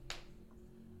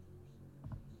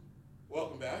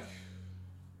back.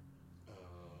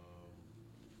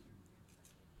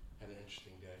 Had an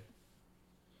interesting day.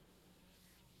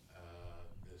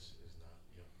 This is not.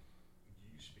 You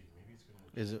speak. Maybe it's gonna.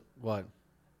 Is it what?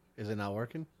 Is it not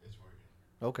working? It's working.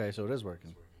 Okay, so it is working.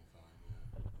 It's working fine.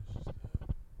 Yeah.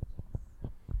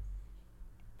 It's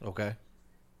just, Okay.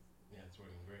 yeah, it's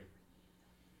working great.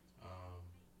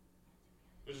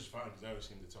 Which is fine because I always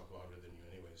seem to talk louder than you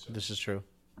anyway. So This is true.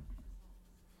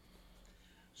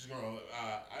 just gonna.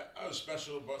 I was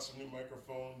special. Bought some new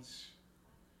microphones.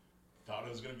 Thought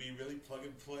it was gonna be really plug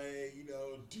and play.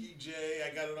 DJ. I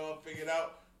got it all figured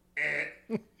out.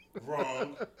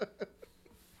 Wrong.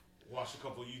 Watched a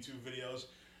couple of YouTube videos.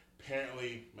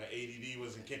 Apparently, my ADD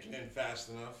wasn't kicking in fast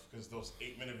enough because those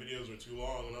 8-minute videos were too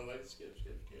long, and I'm like, skip.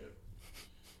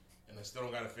 And I still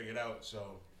don't got it figured out,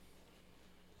 so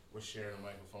we're sharing a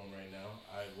microphone right now.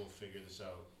 I will figure this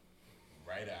out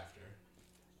right after.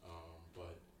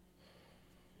 But,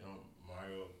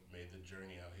 Mario made the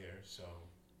journey out here, so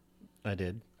I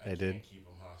did. I can't keep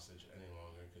him hostage any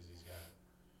longer because he's got,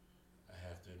 I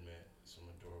have to admit, some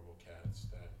adorable cats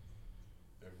that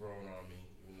they're growing on me,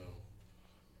 even though,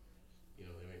 they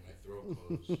make my throat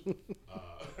close.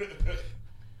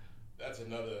 That's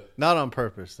another. Not on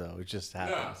purpose though. It just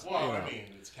happens. Nah, well, I mean,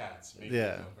 it's cats. Maybe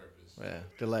it's on purpose. Yeah,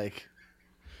 they're like.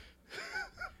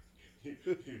 You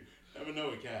never know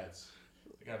with cats.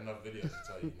 I got enough videos to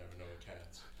tell you never know with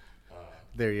cats.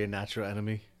 They're your natural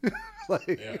enemy. Yeah, I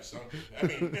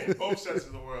mean, in both senses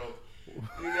of the world.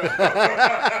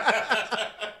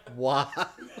 Why?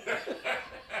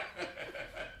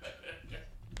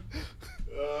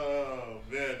 Oh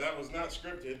man, that was not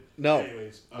scripted. No.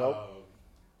 Anyways, Nope.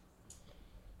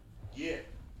 yeah.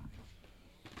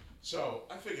 So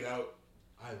I figured out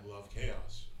I love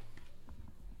chaos.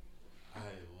 And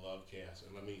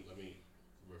let me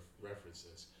reference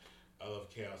this. I love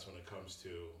chaos when it comes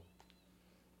to.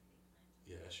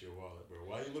 Yeah, that's your wallet, bro.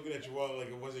 Why are you looking at your wallet like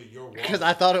it wasn't your wallet? Because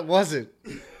I thought it wasn't.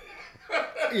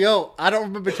 Yo, I don't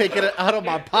remember taking it out of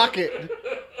my pocket.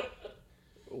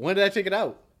 When did I take it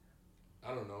out?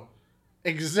 I don't know.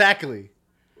 Exactly.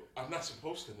 I'm not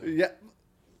supposed to know. Yeah,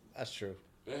 that's true.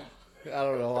 Yeah. I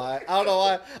don't know why. I don't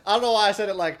know why I said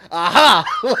it like, aha!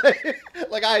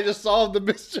 like I just solved the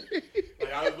mystery.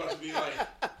 Like I was about to be like,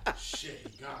 shit,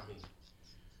 he got me.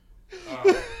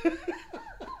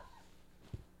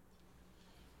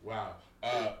 Wow.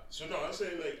 So no, I'm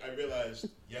saying like I realized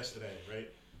yesterday, right?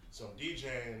 So I'm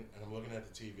DJing and I'm looking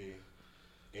at the TV,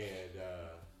 and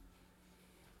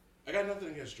I got nothing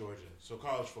against Georgia. So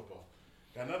college football,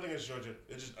 got nothing against Georgia.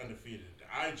 They're just undefeated.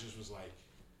 I just was like,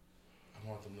 I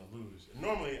want them to lose. And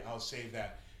normally I'll save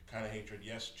that kind of hatred.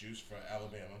 Yes, juice for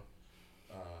Alabama.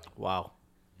 Wow.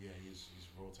 Yeah, he's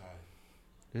roll tide.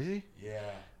 Is he?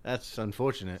 Yeah. That's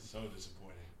unfortunate. So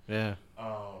disappointing. Yeah.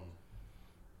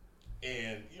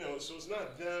 And, so it's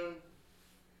not them.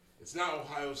 It's not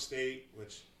Ohio State,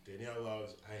 which Danielle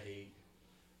loves. I hate.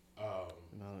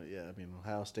 No, yeah, I mean,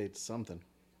 Ohio State's something.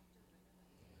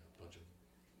 A bunch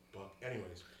of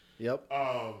anyways. Yep.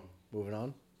 Moving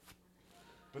on.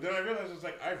 But then I realized it's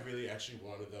like I really actually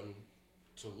wanted them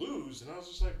to lose, and I was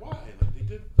just like, why? Like they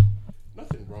did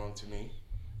nothing wrong to me.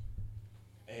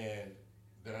 And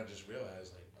then I just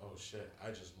realized, like, oh shit, I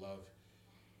just love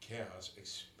chaos,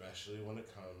 especially when it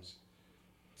comes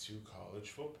to college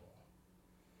football.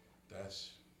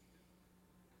 That's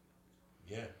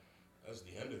the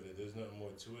end of it. There's nothing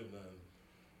more to it, nothing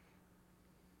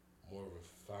more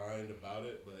refined about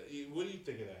it. But what do you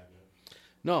think of that, man?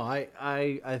 No, I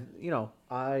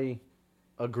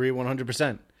agree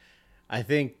 100%. I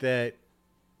think that,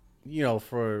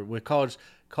 with college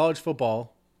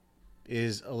football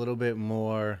is a little bit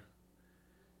more,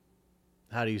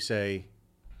 how do you say,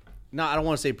 I don't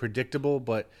want to say predictable,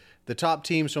 but the top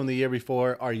teams from the year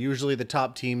before are usually the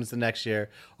top teams the next year,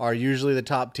 are usually the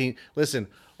top team. Listen,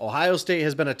 Ohio State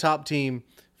has been a top team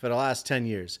for the last 10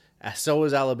 years. So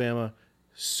is Alabama.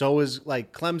 So is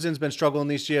Clemson's been struggling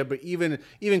this year, but even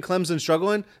Clemson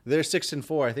struggling, they're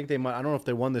 6-4. I think they might. I don't know if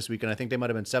they won this weekend. I think they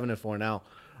might have been 7-4 now.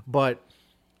 But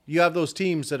you have those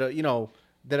teams that are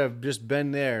that have just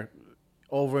been there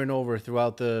over and over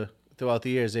throughout the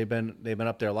years. They've been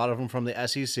up there. A lot of them from the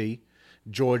SEC,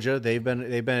 Georgia. They've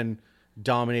been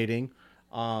dominating.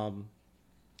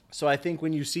 So I think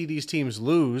when you see these teams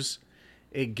lose,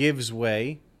 it gives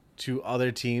way to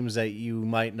other teams that you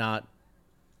might not.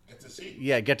 Get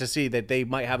to see that they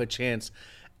might have a chance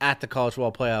at the college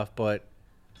football playoff. But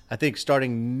I think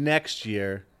starting next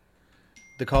year,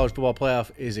 the college football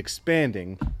playoff is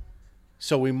expanding,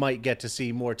 so we might get to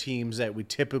see more teams that we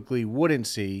typically wouldn't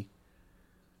see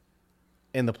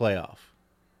in the playoff.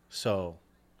 So,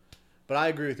 But I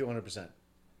agree with you 100%.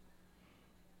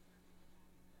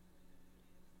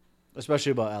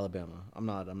 Especially about Alabama. I'm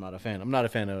not a fan. I'm not a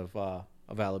fan of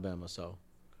Alabama. So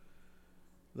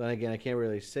then again, I can't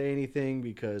really say anything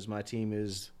because my team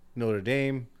is Notre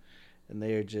Dame, and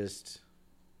they are just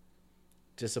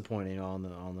disappointing on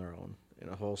their own in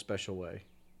a whole special way.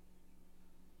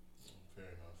 Fair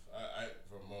enough. I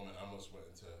for a moment I almost went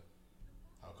into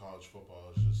how college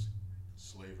football is just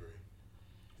slavery.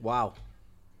 Wow.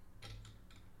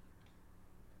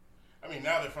 I mean,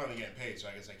 now they're finally getting paid, so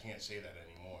I guess I can't say that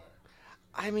anymore.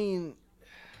 I mean,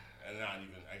 and not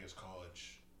even, I guess,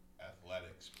 college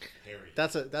athletics. Period.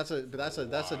 That's a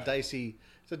dicey.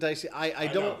 It's a dicey. I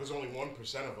don't because only 1% of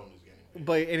them is getting paid.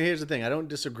 But and here's the thing: I don't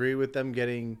disagree with them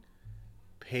getting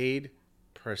paid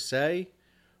per se,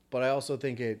 but I also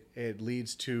think it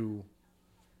leads to,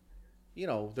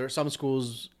 there are some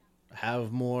schools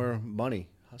have more money.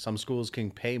 Some schools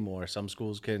can pay more. Some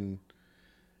schools can,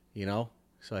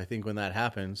 So I think when that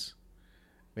happens,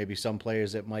 maybe some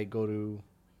players that might go to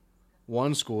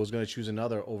one school is going to choose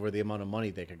another over the amount of money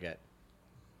they could get.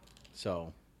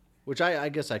 So, which I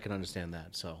guess I can understand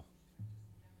that. So.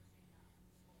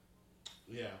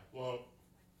 Yeah, well,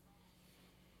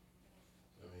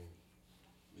 I mean,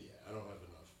 yeah, I don't have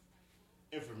enough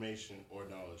information or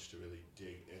knowledge to really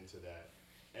dig into that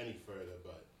any further,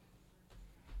 but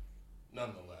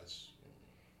nonetheless,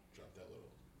 drop that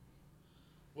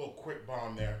little quick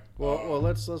bomb there. Well,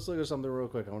 let's look at something real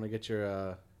quick. I want to get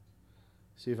your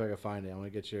see if I can find it. I want to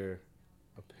get your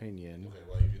opinion. Okay,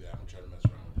 while you do that, I'm trying to mess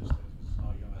around with this thing.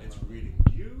 Oh, you're it's reading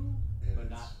you, and but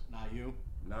it's not you.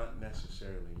 not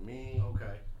necessarily me.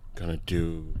 Okay. Gonna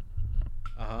do.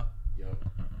 Yep.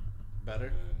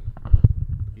 Better.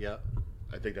 Yep.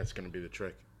 I think that's gonna be the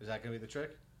trick. Is that gonna be the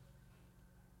trick?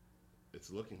 It's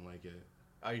looking like it.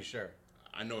 Are you sure?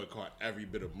 I know it caught every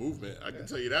bit of movement. I can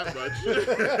tell you that much.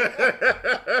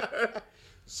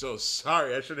 So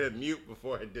sorry, I should have mute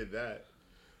before I did that.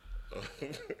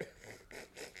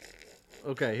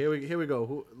 Okay, here we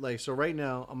go. So right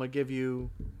now, I'm gonna give you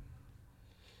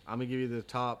the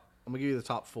top. I'm gonna give you the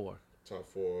top four. Top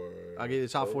four. I'll give you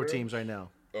the top four programs? teams right now.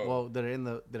 Oh. Well, that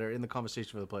are in the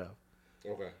conversation for the playoff.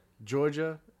 Okay.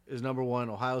 Georgia is number 1.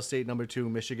 Ohio State number 2.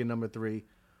 Michigan number 3.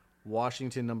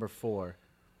 Washington number 4.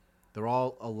 They're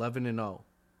all 11-0.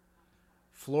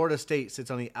 Florida State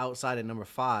sits on the outside at number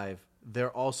 5.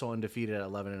 They're also undefeated at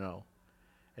 11-0.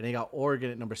 And they got Oregon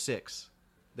at number 6.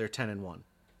 They're 10-1.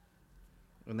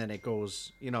 And then it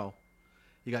goes, you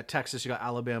got Texas, you got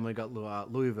Alabama, you got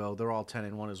Louisville. They're all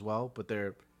 10-1 as well, but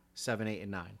they're 7, 8,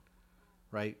 and 9,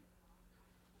 right?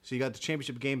 So you got the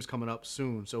championship games coming up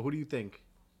soon. So who do you think?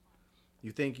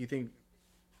 You think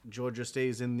Georgia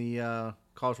stays in the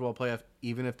college football playoff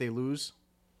even if they lose?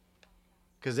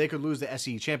 Because they could lose the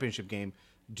SEC championship game.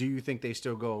 Do you think they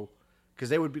still go? Because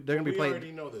they're going to be playing. We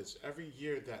already know this. Every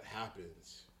year that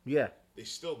happens, yeah, they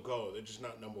still go. They're just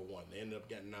not number 1. They end up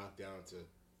getting knocked down to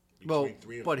between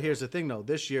 3 and 4. But here's the thing, though.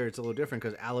 This year it's a little different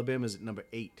because Alabama's at number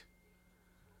 8.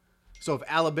 So if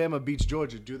Alabama beats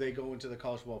Georgia, do they go into the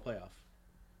college football playoff?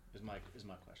 Is my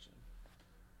question.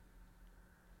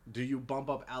 Do you bump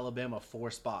up Alabama 4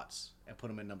 spots and put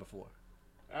them in number 4?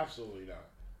 Absolutely not.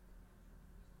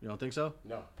 You don't think so?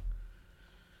 No.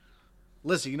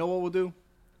 Listen, you know what we'll do?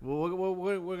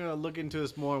 We're gonna look into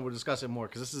this more and we'll discuss it more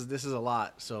because this is a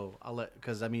lot. So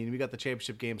we got the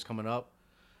championship games coming up.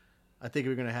 I think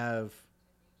we're gonna have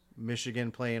Michigan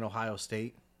playing Ohio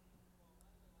State.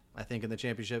 I think in the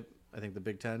championship. I think the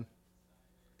Big Ten.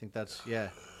 I think that's yeah.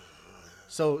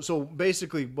 So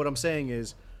basically, what I'm saying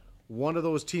is, one of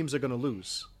those teams are gonna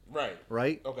lose. Right.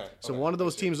 Right. Okay. So one of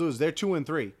those teams loses. They're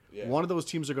 2-3. Yeah. One of those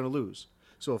teams are gonna lose.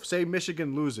 So if say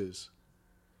Michigan loses.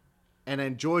 And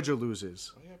then Georgia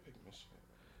loses. Oh, yeah, pick Michigan.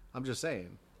 I'm just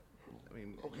saying. I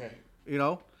mean, okay.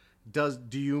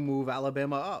 Do you move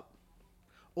Alabama up,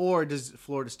 or does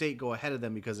Florida State go ahead of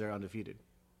them because they're undefeated?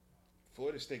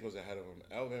 Florida State goes ahead of them.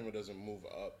 Alabama doesn't move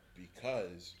up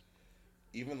because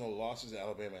even the losses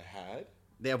Alabama had,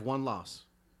 they have 1 loss.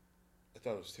 I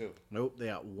thought it was 2. Nope, they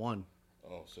got 1.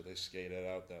 Oh, so they skated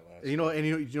out that last. You know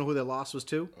who their loss was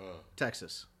to?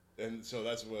 Texas. And so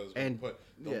that's what I was going to put.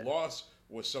 The loss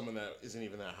was someone that isn't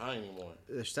even that high anymore.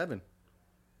 They're 7.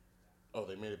 Oh,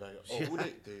 they made it back. Oh, Yeah. who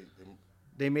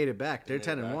they made it back. They're made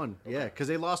it 10-1. back? Yeah, because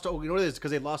they lost to. You know what it is?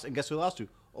 Because they lost, and guess who they lost to?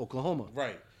 Oklahoma.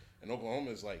 Right. And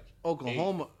Oklahoma is like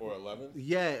Oklahoma 8th or 11th.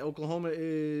 Yeah, Oklahoma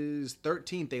is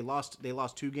 13th. They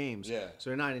lost 2 games. Yeah. So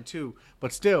they're 9-2.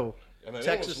 But still, And then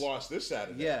Texas they almost lost this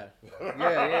Saturday. Yeah.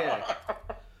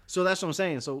 So that's what I'm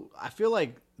saying. So I feel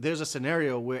like there's a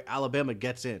scenario where Alabama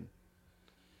gets in.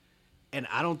 And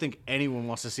I don't think anyone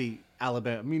wants to see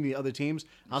Alabama. I mean, the other teams.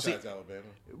 Besides Alabama.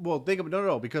 Well, think of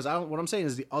no, because I don't. What I'm saying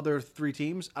is the other 3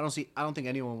 teams. I don't think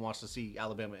anyone wants to see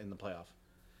Alabama in the playoff.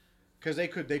 Because they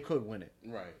could win it.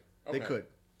 Right. Okay. They could.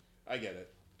 I get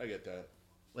it. I get that.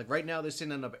 Like right now, they're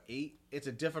sitting at number 8. It's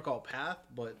a difficult path,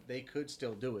 but they could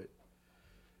still do it.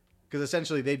 Because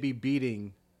essentially, they'd be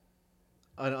beating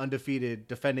an undefeated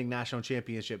defending national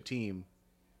championship team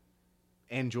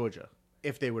and Georgia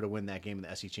if they were to win that game in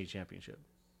the SEC championship.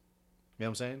 You know what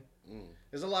I'm saying?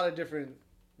 There's a lot of different.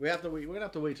 We're gonna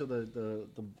have to wait till the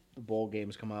bowl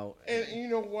games come out. And you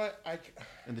know what?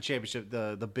 And the championship,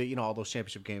 the big, all those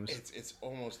championship games. It's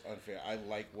almost unfair. I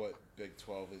like what Big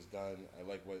 12 has done. I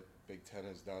like what Big 10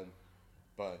 has done,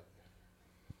 but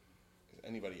is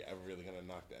anybody ever really gonna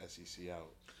knock the SEC out?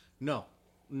 No,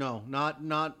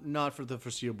 not for the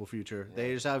foreseeable future. Right.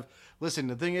 They just have. Listen,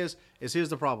 the thing is here's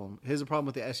the problem. Here's the problem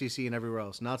with the SEC and everywhere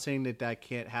else. Not saying that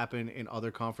can't happen in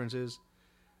other conferences,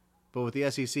 but with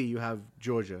the SEC, you have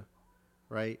Georgia,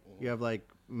 right? Mm-hmm. You have like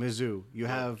Mizzou. You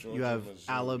have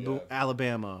Mizzou,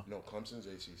 Alabama. No, Clemson's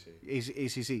ACC.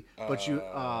 ACC, but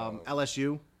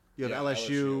LSU. You have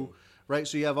LSU, right?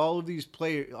 So you have all of these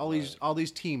players, all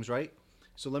these teams, right?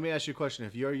 So let me ask you a question: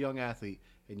 if you're a young athlete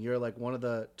and you're like one of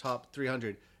the top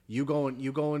 300, you go into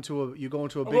a big. I'm going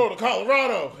to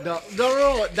Colorado.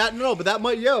 No, but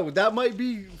that might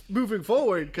be moving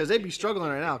forward because they'd be struggling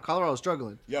right now. Colorado's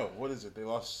struggling. Yo, what is it? They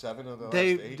lost 7 of the last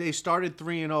 8? They started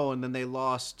 3-0 and then they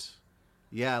lost.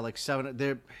 Yeah, like 7.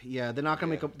 They're not gonna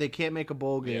make a. They can't make a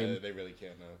bowl game. Yeah, they really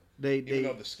can't now. Even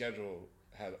though the schedule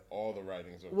had all the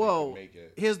writings of well, they can make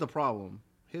it. Here's the problem.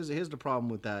 Here's the problem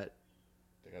with that.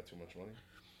 They got too much money.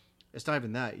 It's not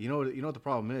even that. You know what the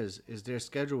problem is their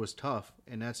schedule was tough,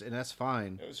 and that's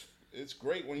fine. It's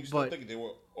great when you start thinking they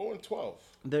were 0-12.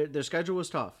 Their schedule was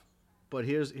tough, but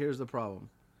here's the problem.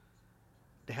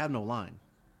 They have no line.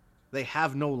 They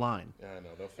have no line. Yeah, I know.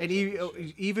 And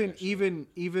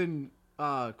even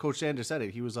Coach Sanders said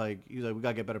it. He was like we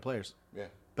gotta get better players. Yeah.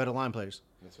 Better line players.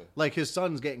 That's right. Like his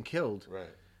son's getting killed. Right.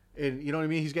 And you know what I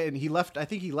mean? He left. I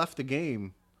think he left the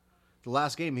game. The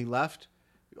last game he left.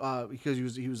 Because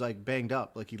he was like banged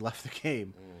up, like he left the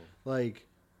game. Like,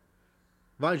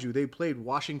 mind you, they played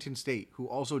Washington State, who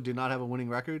also did not have a winning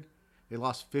record. They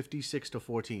lost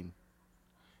 56-14.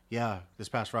 Yeah, this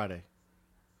past Friday.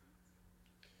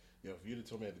 Yo, if you'd have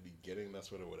told me at the beginning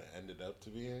that's what it would have ended up to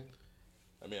be in,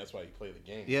 I mean that's why you play the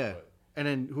game. Yeah, but... and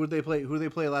then who did they play? Who did they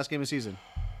play last game of the season?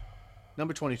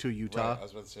 Number 22, Utah. Right, I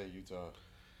was about to say Utah.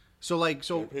 So They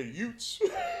play Utes.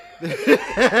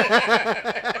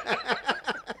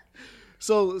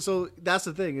 So that's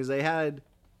the thing is they had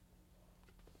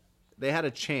a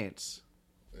chance.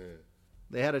 Yeah.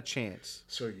 They had a chance.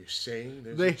 So you're saying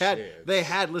they had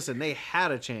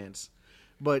a chance,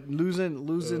 but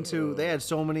losing to they had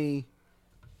so many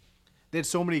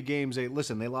games. They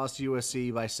lost to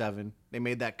USC by 7. They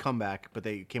made that comeback, but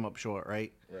they came up short,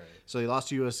 right? Right. So they lost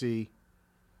to USC.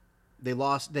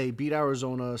 They beat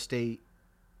Arizona State.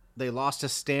 They lost to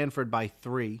Stanford by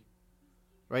 3.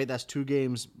 Right, that's 2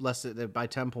 games less by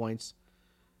 10 points.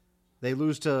 They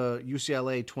lose to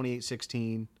UCLA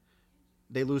 28-16.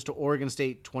 They lose to Oregon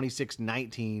State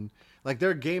 26-19. Like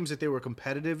they're games that they were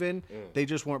competitive in. They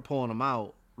just weren't pulling them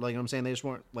out. Like you know what I'm saying, they just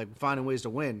weren't like finding ways to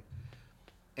win.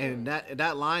 And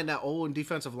that line, that old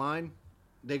defensive line,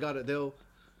 they got it.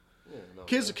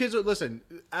 Kids are listen.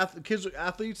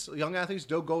 Athletes, young athletes,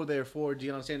 they'll go there for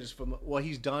Deion Sanders from what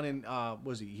he's done in.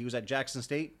 He was at Jackson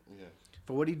State. Yeah.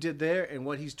 For what he did there and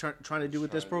what he's trying to do with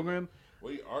this program.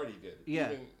 What he already did.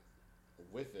 Yeah. Even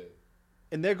with it.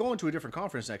 And they're going to a different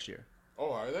conference next year.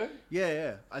 Oh, are they?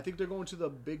 Yeah. I think they're going to the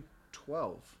Big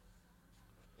 12.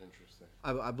 Interesting.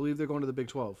 I believe they're going to the Big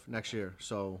 12 next year.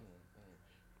 So.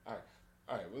 All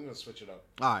right. We're going to switch it up.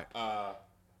 All right.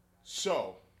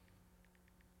 So,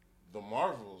 the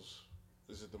Marvels.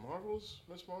 Is it the Marvels?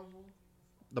 Miss Marvel?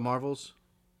 The Marvels?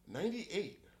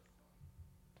 98.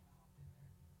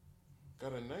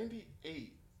 Got a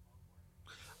 98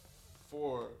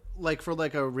 for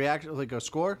a reaction, like a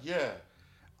score. Yeah,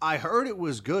 I heard it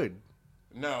was good.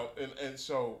 Now and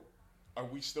so, are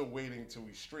we still waiting till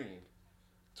we stream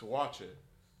to watch it?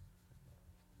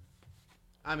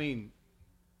 I mean,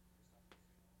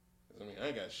 I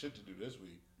ain't got shit to do this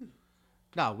week.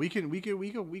 No, we can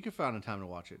find a time to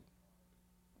watch it.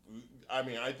 I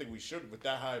mean, I think we should with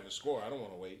that high of a score. I don't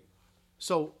want to wait.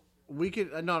 So. We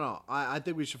could no. I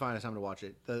think we should find a time to watch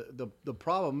it. The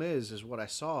problem is what I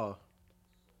saw.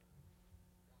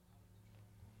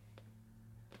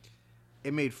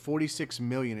 It made $46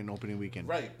 million in opening weekend.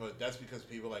 Right, but that's because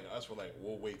people like us were like,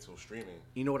 we'll wait till streaming.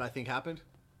 You know what I think happened?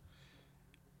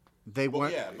 They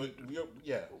weren't.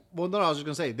 Well, no, I was just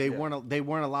gonna say they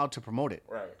weren't allowed to promote it.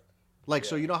 Right. Like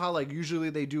so, you know how like usually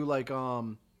they do like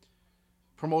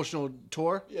promotional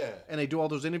tour. Yeah. And they do all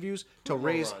those interviews to Promo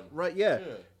raise run. right. Yeah.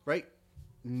 Right.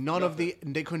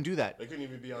 They couldn't do that. They couldn't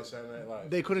even be on Saturday Night Live.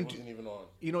 They couldn't. It wasn't even on.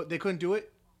 You know they couldn't do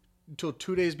it until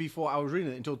 2 days before. I was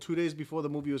reading it until 2 days before the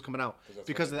movie was coming out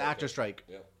because of the actor strike.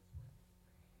 Yeah.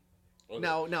 Okay.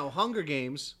 Now Hunger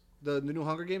Games, the new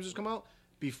Hunger Games has come out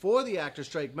before the actor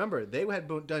strike. Remember, they had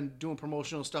done doing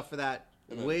promotional stuff for that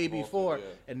way before,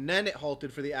 and then it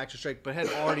halted for the actor strike, but had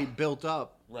already built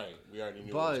up. Right, we already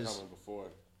knew buzz. it was coming before.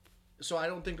 So I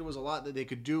don't think there was a lot that they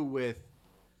could do with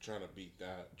trying to beat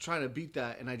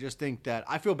that. And I just think that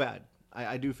I feel bad.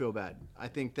 I do feel bad. I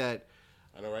think that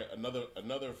I know, right?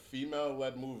 Another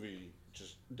female-led movie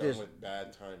just done with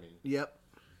bad timing. Yep.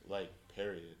 Like,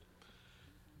 period.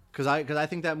 Because I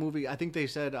think that movie, I think they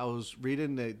said, I was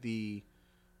reading the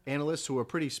analysts who were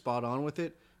pretty spot on with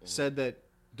it, said that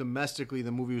domestically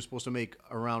the movie was supposed to make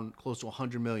around close to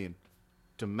 $100 million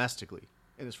domestically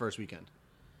in its first weekend.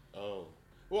 Oh.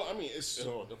 Well, I mean, it's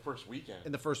the first weekend.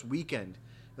 In the first weekend.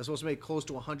 They're supposed to make close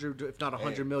to 100, if not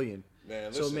 100 million. Man,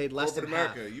 listen, so it made less than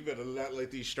America, half. you better not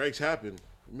let these strikes happen.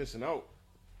 You're missing out.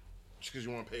 Just because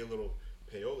you want to pay a little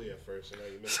payola at first, and now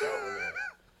you missed out on that.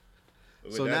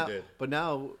 Look So what now, that did. but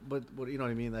now, but you know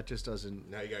what I mean? That just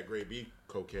doesn't. Now you got grade B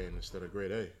cocaine instead of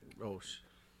grade A. Oh,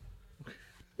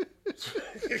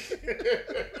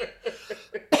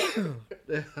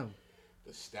 Damn.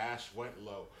 The stash went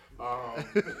low. All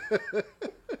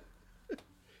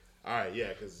right, yeah,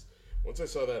 because once I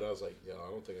saw that, I was like, yo, I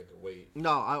don't think I can wait.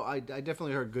 No, I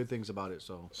definitely heard good things about it.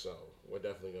 So we're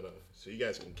definitely gonna. So you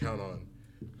guys can count on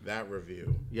that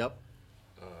review. Yep.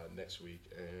 Next week,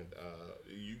 and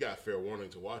you got fair warning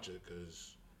to watch it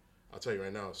because I'll tell you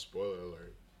right now, spoiler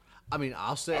alert. I mean,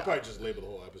 I'll probably just label the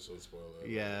whole episode spoiler alert.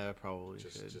 Yeah, probably.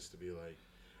 Just to be like,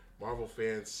 Marvel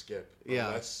fans skip.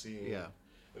 Yeah. Yeah.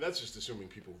 And that's just assuming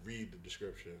people read the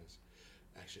descriptions.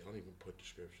 Actually, I don't even put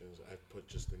descriptions. I put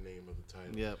just the name of the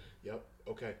title. Yep.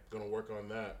 Okay. Gonna work on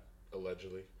that.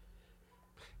 Allegedly.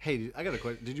 Hey, I got a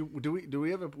question.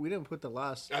 We didn't put the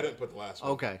last. I didn't put the last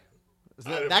one. Okay.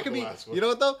 That could be. You know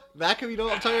what though? That could be. You know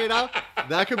what I'm telling you right now?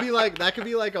 That could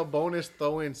be like a bonus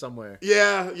throw in somewhere.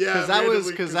 Yeah. Because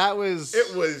that was.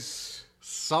 It was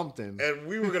something. And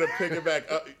we were gonna pick it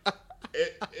back up.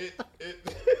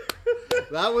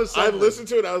 That was something. I listened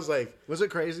to it. I was like, was it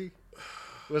crazy?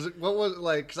 Was it? What was it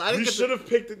like? Cause I didn't. We should have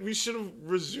picked it. We should have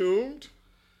resumed,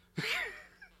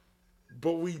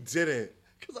 but we didn't.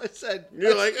 Because I said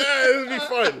you're like, it would be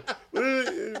fun.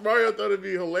 Mario thought it'd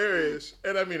be hilarious,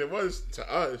 and I mean, it was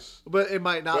to us. But it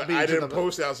might not be. I didn't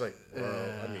post it. I was like,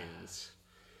 well, I mean,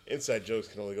 inside jokes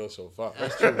can only go so far.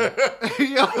 That's true.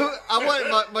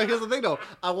 I want. Here's the thing, though.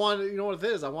 I wanted. You know what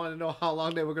it is? I wanted to know how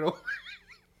long they were gonna.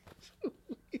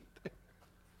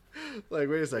 Like,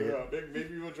 wait a second. Yeah,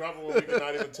 maybe we'll drop it when we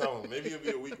cannot even tell them. Maybe it'll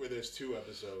be a week where there's 2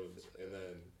 episodes, and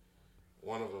then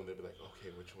one of them they'll be like, okay,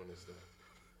 which one is the one?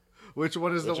 Which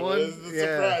one is the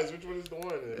surprise? Which one is the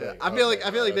one? Yeah. Like,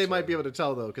 I feel like they might be able to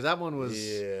tell though, because that one was.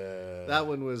 Yeah. That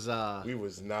one was. We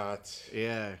was not.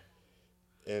 Yeah.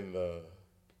 We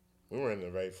weren't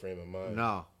in the right frame of mind.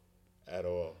 No. At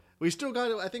all. We still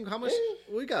got. I think how much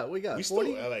we got. We 40. Still,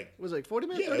 was it like 40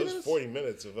 minutes. Yeah, 30 it was minutes? 40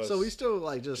 minutes of us. So we still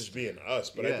like just being us,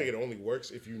 but I think it only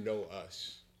works if you know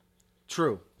us.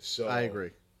 True. So I agree.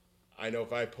 I know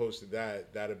if I posted that'd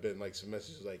have been like some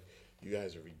messages like, "You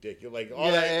guys are ridiculous," like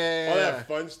all that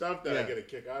fun stuff that I get a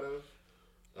kick out of.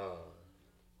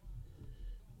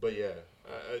 But yeah,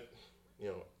 I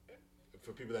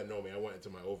for people that know me, I went into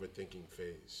my overthinking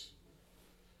phase.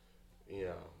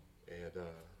 And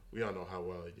we all know how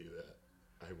well I do that.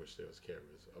 I wish there was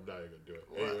cameras. I'm not even gonna do it.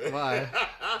 Anyway. Why?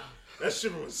 That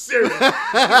shit was serious. I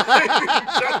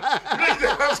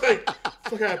was like,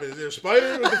 "What happened? Is there a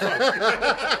spider? What the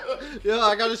fuck?" Yo,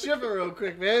 I gotta ship it real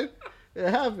quick, man. It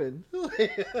happened.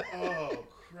 Oh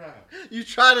crap! You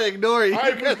try to ignore it.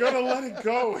 I was gonna let it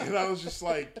go, and I was just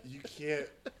like, "You can't."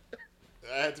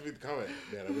 I had to be the comment.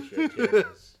 Man, I wish we had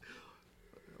cameras.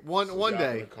 One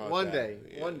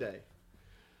day.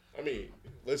 I mean,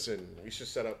 listen,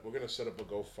 we're going to set up a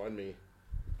GoFundMe.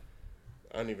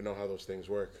 I don't even know how those things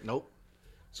work. Nope.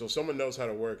 So if someone knows how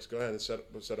it works, go ahead and set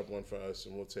up one for us,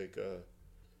 and we'll take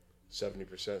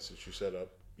 70% since you set up.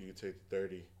 You can take the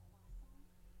 30.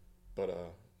 But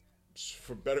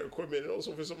for better equipment and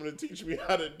also for someone to teach me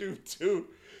how to do 2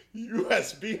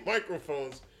 USB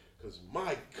microphones, because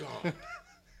my God,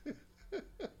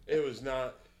 it was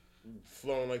not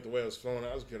flowing like the way it was flowing.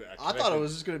 I was good. I thought it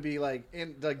was just gonna be like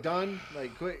done,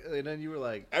 like quick, and then you were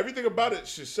like, everything about it.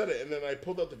 She said it, and then I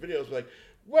pulled out the videos, like,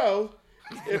 well,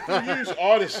 if you use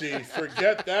Odyssey,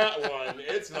 forget that one.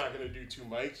 It's not going to do 2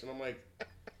 mics. And I'm like,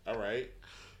 all right.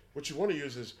 What you want to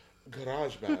use is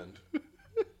GarageBand.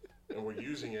 And we're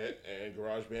using it, and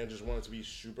GarageBand just wanted to be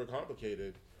super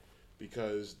complicated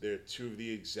because they're 2 of the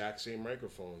exact same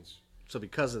microphones. So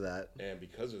because of that. And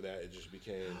because of that, it just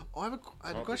became I have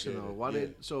a question, though. Why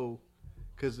did... So,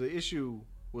 because the issue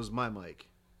was my mic,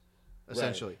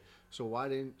 essentially. Right. So why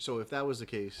didn't... So if that was the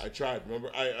case... I tried.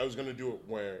 Remember, I was going to do it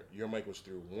where your mic was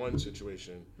through one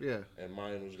situation. Yeah. And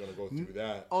mine was going to go through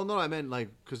that. Oh, no, I meant like...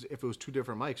 Because if it was 2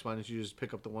 different mics, why didn't you just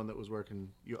pick up the one that was working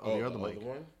on the other mic? Other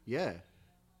one? Yeah.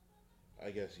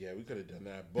 I guess, yeah, we could have done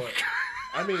that. But,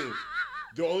 I mean,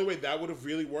 the only way that would have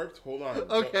really worked... Hold on.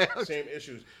 Okay. Same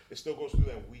issues. It still goes through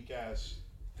that weak-ass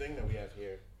thing that we have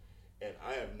here. And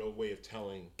I have no way of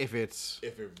telling... If it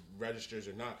registers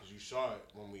or not. Because you saw it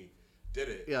when we... did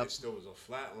it. Yep. It still was a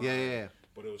flat line. Yeah.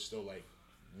 But it was still like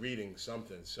reading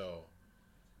something. So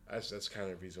that's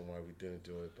kind of the reason why we didn't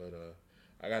do it. But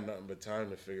I got nothing but time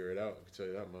to figure it out. I can tell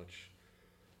you that much.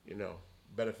 You know,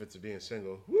 benefits of being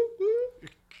single. Woo, woo.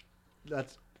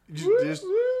 That's you're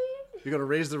gonna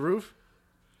raise the roof.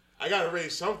 I gotta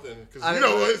raise something because you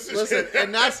know what? Listen,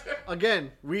 and that's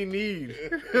again, we need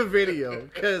a video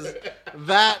because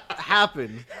that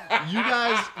happened. You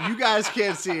guys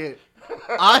can't see it.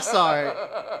 I saw it.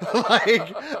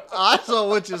 Like, I saw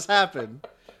what just happened.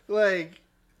 Like,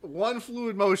 one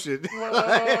fluid motion.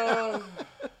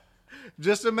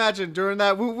 Just imagine during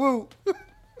that woo-woo.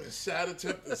 Sad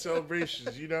attempt at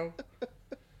celebrations, you know?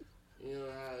 You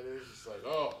know how it is. It's like,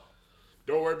 oh,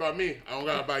 don't worry about me. I don't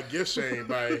got to buy gifts for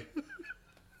anybody.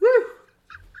 Woo!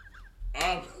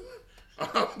 I'm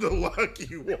the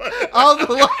lucky one. I'm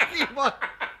the lucky one.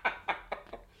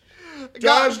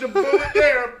 Dodge the bullet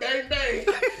there, bang bang.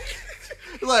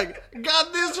 Like,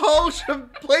 got this whole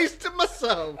place to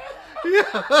myself. Yeah.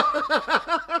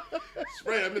 That's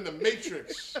right, I'm in the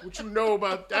Matrix. What you know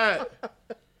about that?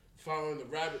 Following the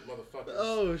rabbit, motherfuckers.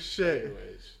 Oh shit.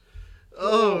 Anyways.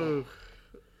 Oh.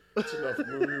 That's enough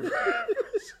movie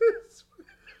references.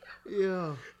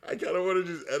 Yeah. I kind of want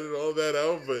to just edit all that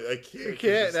out, but I can't. You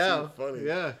can't it's now. Too funny.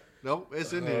 Yeah. Nope,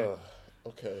 it's in there.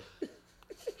 Okay.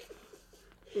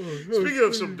 Speaking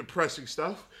of some depressing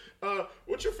stuff,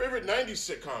 what's your favorite 90s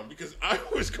sitcom? Because I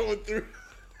was going through...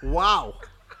 Wow.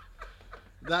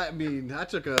 That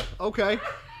took a... Okay.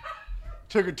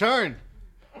 Took a turn.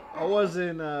 I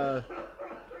wasn't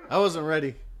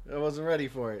ready. I wasn't ready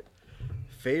for it.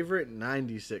 Favorite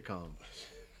 90s sitcom?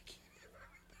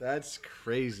 That's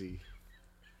crazy.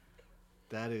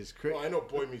 That is crazy. Well, I know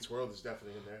Boy Meets World is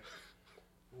definitely in there.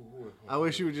 Ooh, I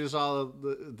wish you would just saw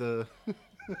the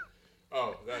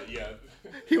Oh, that, yeah.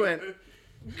 He went.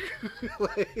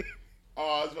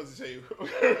 Oh, I was about to say.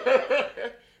 I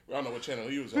don't know what channel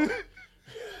he was on.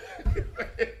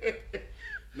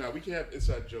 No, we can't have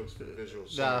inside jokes for the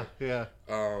visuals. Nah, yeah.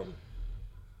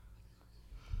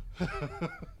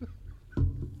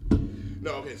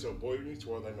 No, okay, so Boy Meets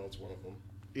World, I know it's one of them.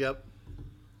 Yep.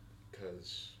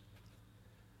 Because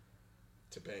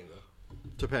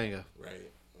Topanga.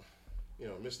 Right. You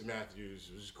know, Mr. Matthews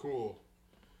was cool.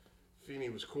 Feeney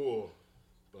was cool,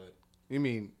 but... You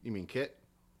mean Kit?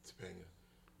 Topanga.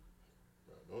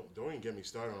 Don't even get me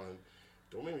started on...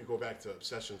 Don't make me go back to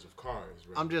obsessions with cars.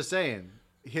 Right? I'm just saying.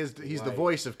 He's the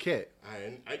voice of Kit.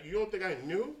 You don't think I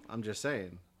knew? I'm just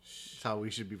saying. That's how we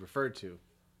should be referred to.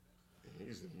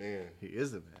 He's the man. He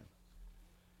is the man.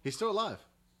 He's still alive.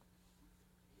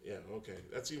 Yeah, okay.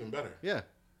 That's even better. Yeah.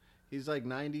 He's like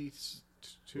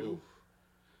 92. Ooh.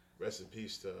 Rest in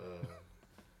peace to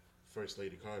First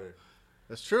Lady Carter.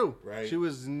 That's true. Right? She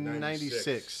was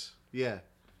 96. Yeah.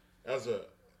 That was an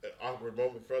awkward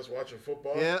moment for us watching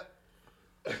football. Yeah.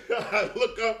 I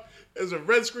look up, there's a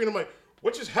red screen. I'm like,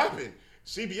 what just happened?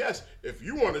 CBS, if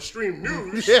you want to stream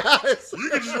news, yes. you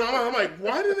can just run on. I'm like,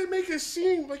 why did they make it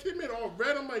seem like they made it all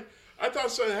red? I'm like, I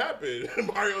thought something happened. And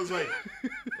Mario was like,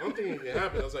 I don't think anything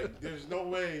happened. I was like, there's no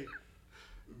way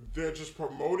they're just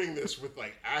promoting this with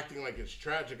like acting like it's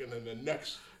tragic, and then the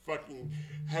next fucking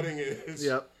heading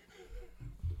is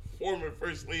former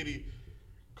First Lady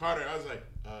Carter. I was like,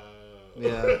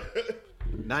 yeah,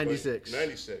 96.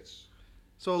 96.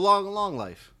 So long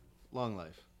life.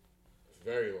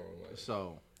 Very long life.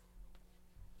 So,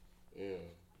 yeah,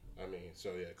 I mean,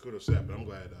 so yeah, kudos to that. But I'm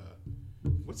glad.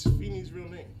 What's Feeney's real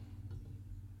name?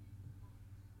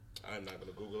 I'm not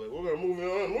gonna Google it. We're gonna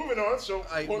moving on. So,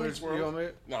 Boy Meets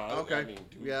World. No, okay. I mean,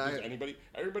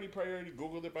 everybody probably already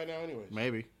Googled it by now, anyways.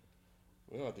 Maybe.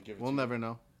 We don't have to give it. We'll never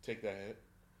know. Take that hit.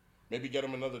 Maybe get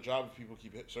him another job if people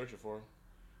keep searching for him.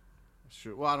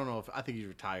 Sure. Well, I don't know I think he's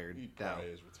retired. He probably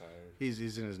is retired. He's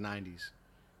in his 90s.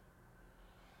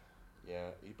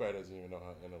 Yeah, he probably doesn't even know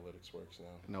how analytics works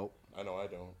now. Nope. I know I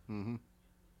don't. Mm-hmm.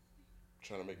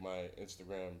 Trying to make my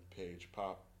Instagram page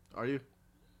pop. Are you?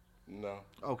 No.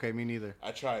 Okay, me neither.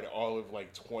 I tried all of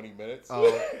like 20 minutes.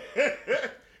 Oh.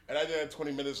 And I did that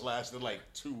 20 minutes lasted like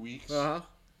 2 weeks. Uh-huh.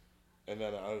 And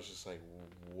then I was just like,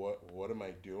 what am I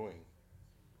doing?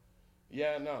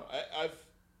 Yeah, no. I've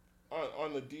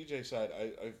on the DJ side,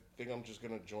 I think I'm just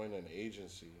gonna join an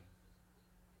agency.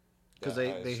 Because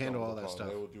they handle all that stuff.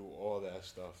 They will do all that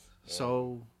stuff.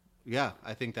 So, yeah,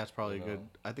 I think that's probably good.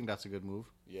 I think that's a good move.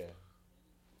 Yeah.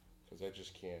 Because I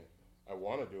just can't. I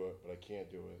want to do it, but I can't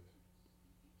do it.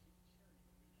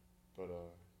 But,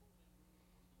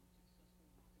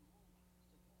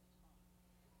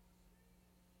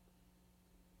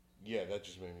 yeah, that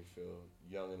just made me feel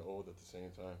young and old at the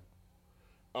same time.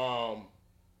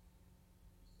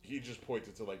 He just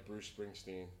pointed to, like, Bruce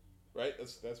Springsteen. Right?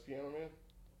 That's Piano Man?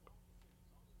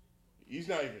 He's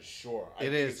not even sure.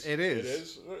 It is. It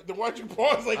is? Then why'd you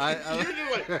pause? Like, you're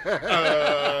just like,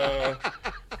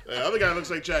 the other guy looks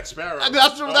like Jack Sparrow.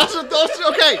 That's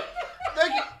okay.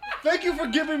 Thank you for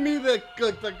giving me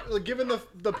giving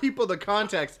the people the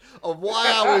context of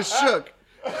why I was shook.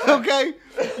 Okay,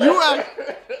 you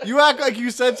act like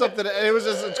you said something and it was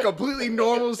just a completely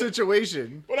normal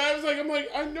situation. But I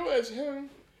know that's him.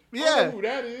 Yeah, I don't know who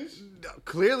that is.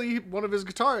 Clearly one of his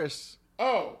guitarists.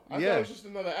 Oh, I thought it was just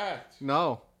another act.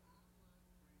 No.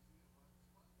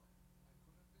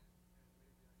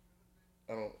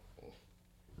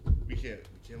 We can't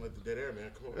let the dead air,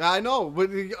 man. Come on. I know,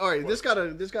 but all right, this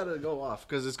gotta go off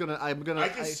because it's gonna. I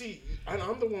can see.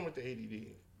 I'm the one with the ADD.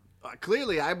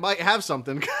 Clearly, I might have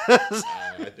something. Cause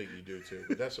I think you do too,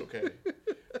 but that's okay.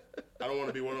 I don't want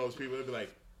to be one of those people that be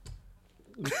like,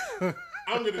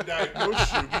 I'm gonna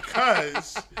diagnose you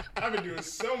because I've been doing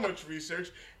so much research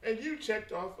and you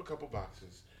checked off a couple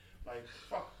boxes. Like,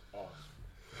 fuck off.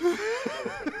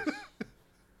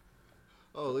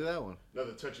 Oh, look at that one.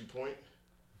 Another touchy point.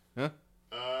 Huh?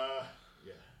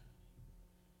 Yeah.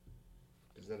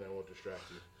 Because then I won't distract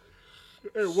you.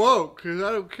 It won't, because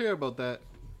I don't care about that.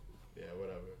 Yeah,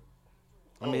 whatever.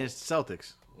 I mean, it's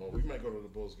Celtics. Well, we might go to the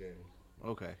Bulls game.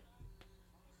 Okay.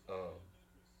 You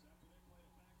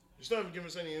still haven't given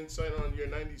us any insight on your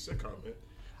 90s sitcom, man.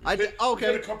 Okay.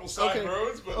 We did a couple side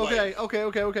roads, but okay.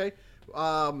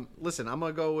 Listen, I'm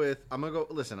gonna go with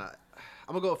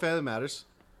Family Matters.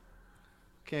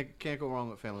 Can't go wrong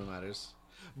with Family Matters.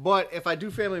 But if I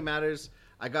do Family Matters,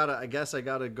 I guess I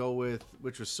gotta go with,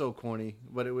 which was so corny,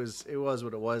 but it was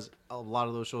what it was. A lot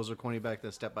of those shows are corny back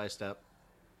then. Step by Step.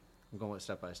 I'm going with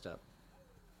Step by Step,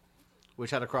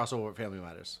 which had a crossover with Family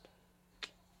Matters.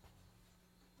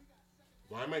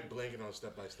 Why am I blanking on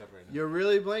Step by Step right now? You're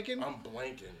really blanking? I'm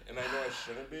blanking, and I know I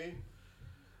shouldn't be.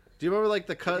 Do you remember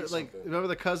remember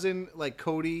the cousin like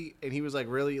Cody, and he was like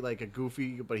really like a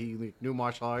goofy, but he knew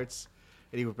martial arts,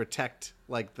 and he would protect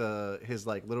like his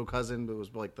like little cousin that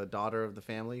was like the daughter of the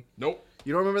family. Nope.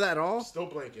 You don't remember that at all? Still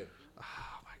blanking.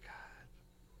 Oh my god.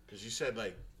 Because you said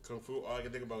like Kung Fu, all I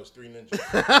can think about was Three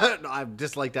Ninjas. No, I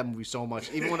disliked that movie so much.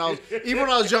 Even when I was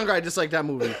younger, I disliked that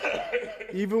movie.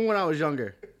 Even when I was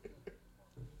younger.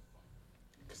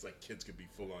 Because like kids could be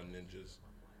full on ninjas.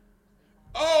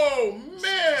 Oh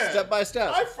man! Step by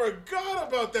Step. I forgot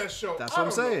about that show. That's what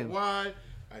I'm saying. Know why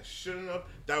I shouldn't have?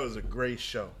 That was a great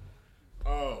show.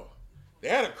 Oh, they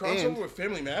had a crossover with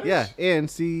Family Matters. Yeah, and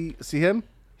see him.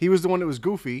 He was the one that was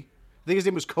goofy. I think his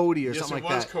name was Cody or something like that.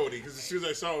 Yes, it was Cody. Because as soon as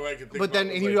I saw him, I could think. But then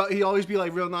he'd always be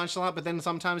like real nonchalant. But then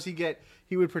sometimes he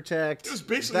would protect. It was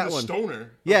basically the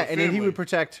stoner. Yeah, and then he would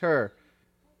protect her.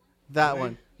 That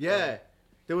one. Yeah,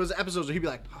 there was episodes where he'd be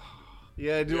like, oh.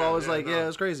 Yeah, dude. I was like, it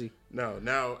was crazy. No,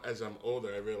 now as I'm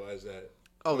older, I realize that.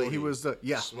 Oh, that he was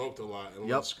smoked a lot and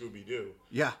loved Scooby Doo.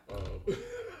 Yeah. A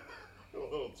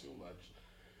little too much.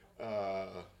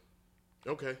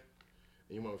 Okay. And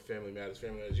you want Family Matters?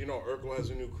 Family Matters. You know, Urkel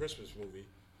has a new Christmas movie.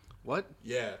 What?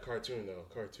 Yeah, cartoon though.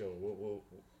 Cartoon. We'll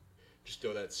just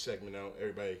throw that segment out.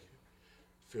 Everybody,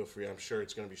 feel free. I'm sure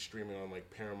it's gonna be streaming on like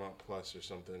Paramount Plus or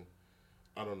something.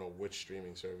 I don't know which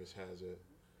streaming service has it.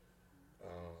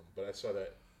 But I saw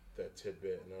that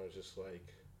tidbit and I was just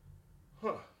like,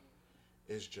 huh,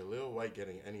 is Jaleel White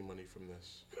getting any money from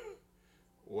this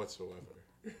whatsoever?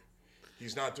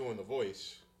 He's not doing the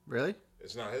voice. Really?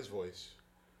 It's not his voice.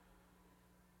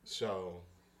 So,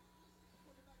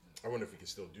 I wonder if he can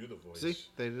still do the voice. See,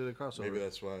 they did a crossover. Maybe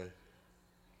that's why.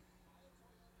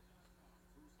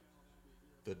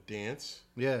 The dance?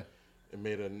 Yeah. It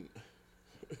made a...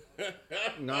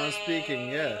 Non-speaking,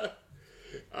 yeah.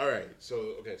 All right,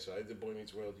 so I did Boy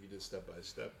Meets World, you did Step by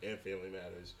Step, and Family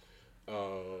Matters.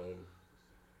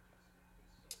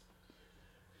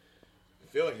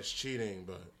 feel like it's cheating,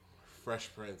 but Fresh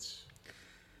Prince,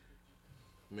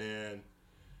 man,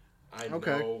 I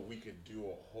know we could do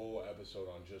a whole episode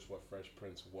on just what Fresh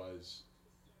Prince was,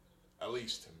 at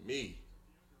least to me.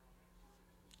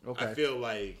 Okay. I feel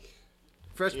like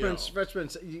Fresh Prince,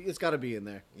 it's got to be in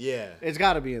there. Yeah. It's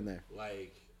got to be in there.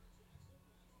 Like,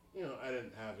 I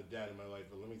didn't have a dad in my life,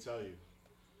 but let me tell you,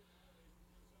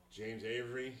 James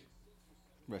Avery,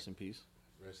 Rest in peace.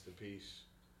 Rest in peace.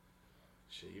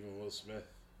 Shit, even Will Smith.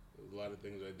 There's a lot of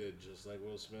things I did just like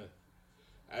Will Smith.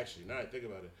 Actually, now I think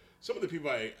about it, some of the people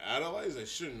I idolized, I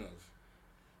shouldn't have.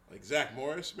 Like Zach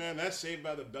Morris, man, that Saved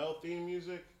by the Bell theme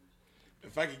music.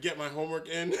 If I could get my homework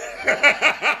in.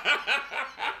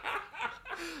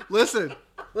 Listen.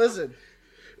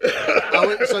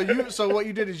 So what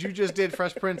you did is you just did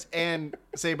Fresh Prince and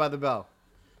Saved by the Bell.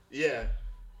 Yeah.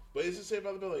 But is it Saved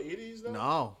by the Bell the 80s, though?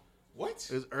 No. What?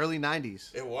 It was early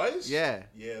 90s. It was? Yeah.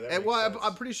 Yeah, that makes sense.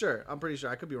 I'm pretty sure.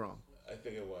 I could be wrong. I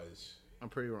think it was. I'm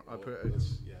pretty wrong.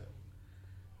 Yeah.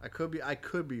 I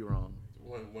could be wrong.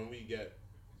 When we get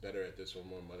better at this, with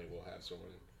more money, we'll hire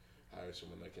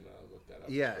someone that can look that up.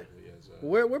 Yeah. As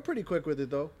We're pretty quick with it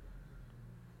though.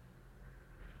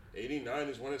 89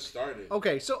 is when it started.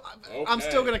 Okay, so I'm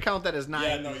still gonna count that as 90s.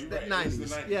 Yeah, no, you're right. 90s. It is the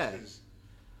 90s. Yeah.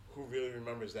 Who really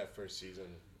remembers that first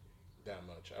season that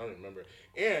much? I don't remember.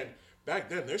 And back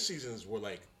then, their seasons were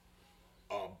like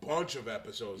a bunch of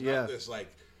episodes. Yeah. Not this like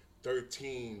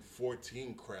 13,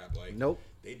 14 crap. Like, nope.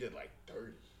 They did like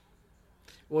 30.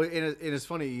 Well, and it's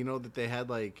funny, that they had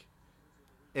like,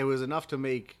 it was enough to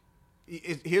make.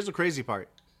 Here's the crazy part: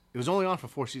 it was only on for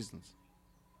 4 seasons.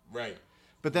 Right.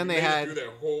 But then they had they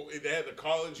had the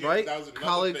college years. Right. That was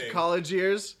another thing. College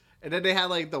years, and then they had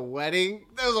like the wedding.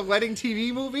 There was a wedding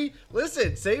TV movie.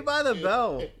 Listen, Saved by the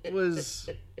Bell was.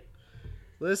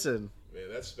 Listen. Man,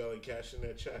 that's spelling cash in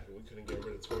that check, and we couldn't get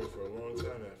rid of Tori for a long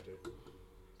time after.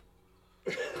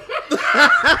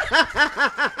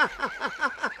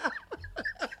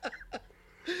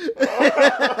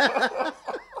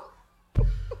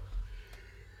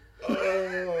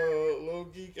 Little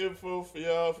geek info for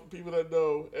y'all, for people that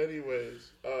know.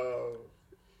 Anyways,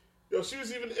 she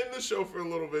was even in the show for a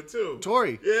little bit too.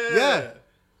 Tori. Yeah.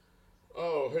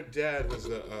 Oh, her dad was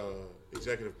the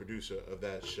executive producer of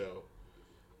that show,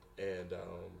 and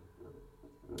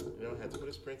had to put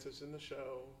his princess in the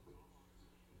show,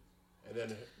 and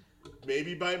then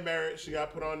maybe by merit she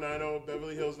got put on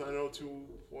Beverly Hills 902.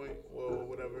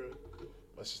 Whatever.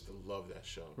 My sister loved that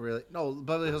show. Really? No,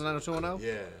 Beverly Hills 90210?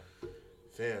 Yeah.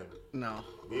 Fam. No.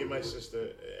 Me and my sister,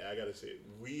 I gotta say,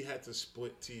 we had to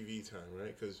split TV time,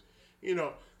 right? Because,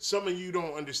 some of you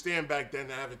don't understand back then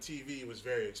to have a TV was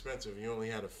very expensive. You only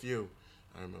had a few.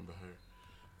 I remember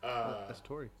her. That's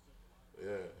Tori.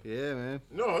 Yeah. Yeah, man.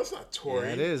 No, that's not Tori.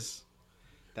 Yeah, it is.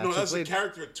 That's the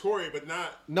character of Tori, but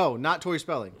not... No, not Tori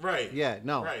Spelling. Right. Yeah,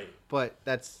 no. Right. But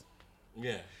that's...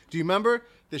 Yeah. Do you remember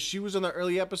that she was on the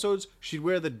early episodes? She'd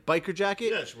wear the biker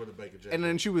jacket. Yeah, she wore the biker jacket. And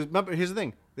then she was... Remember, here's the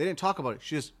thing. They didn't talk about it.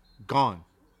 She just gone.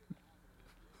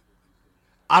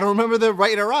 I don't remember them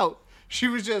writing her out. She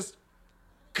was just...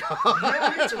 gone. You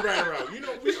don't need to write her out. We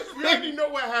already know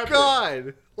what happened.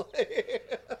 God.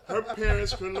 Her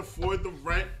parents couldn't afford the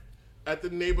rent at the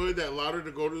neighborhood that allowed her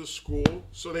to go to the school,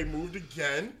 so they moved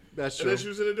again. That's true. And then she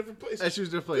was in a different place.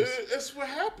 That's what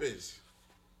happens.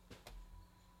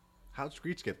 How'd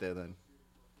Screech get there then?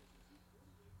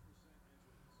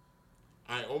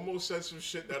 I almost said some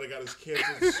shit that I got us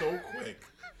canceled so quick.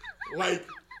 Like,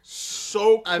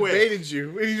 so quick. I baited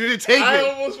you. You didn't take it. I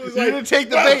almost was you like, didn't take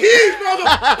the no, bait.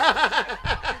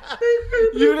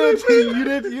 You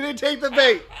You didn't take the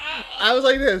bait. I was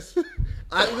like this.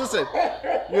 Listen,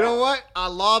 you know what? I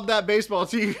lobbed that baseball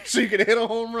to you so you could hit a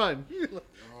home run.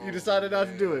 You decided not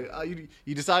to do it.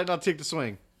 You decided not to take the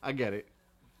swing. I get it.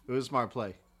 It was a smart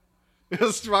play. It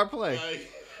was a smart play.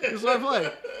 It was a smart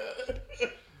play.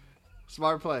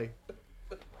 Smart play.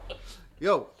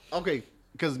 Yo, okay,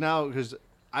 because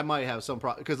I might have some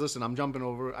problem. Because listen, I'm jumping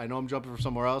over. I know I'm jumping from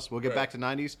somewhere else. We'll get back to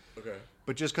 90s. Okay.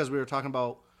 But just because we were talking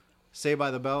about Saved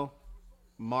by the Bell,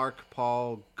 Mark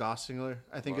Paul Gosselaar,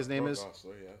 I think his name is.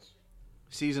 Gosselaar, yes.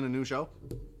 He's in a new show.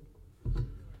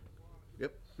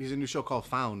 Yep. He's in a new show called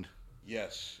Found.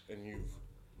 Yes, and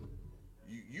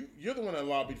you're the one that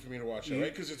lobbied for me to watch it,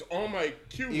 right? Because it's on my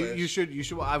queue list. You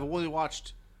should. I've only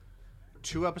watched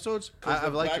 2 episodes.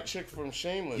 I've liked black chick from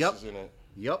Shameless is in it.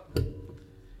 Yep.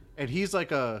 And he's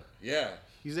like a... Yeah.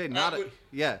 He's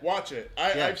yeah. Watch it.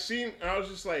 I've seen... I was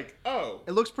just like, oh.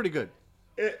 It looks pretty good.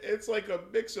 It's like a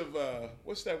mix of...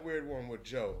 what's that weird one with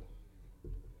Joe?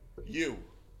 You.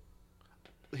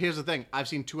 Here's the thing. I've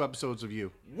seen 2 episodes of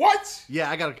You. What? Yeah,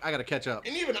 I gotta catch up.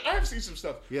 And even I've seen some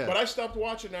stuff. Yeah. But I stopped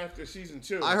watching after season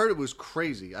 2. I heard it was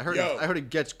crazy. I heard it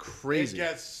gets crazy. It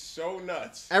gets so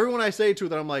nuts. Everyone I say to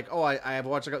that I'm like, oh, I have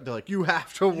watched it. They're like, you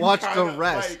have to watch the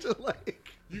rest.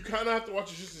 You kind of have to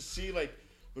watch it just to see like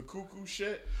the cuckoo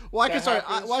shit. Well,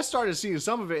 I started seeing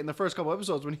some of it in the first couple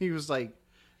episodes when he was like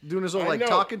doing his own like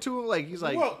talking to him. Like he's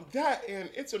like, well, that and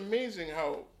it's amazing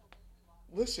how.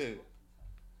 Listen,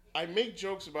 I make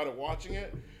jokes about it watching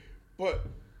it, but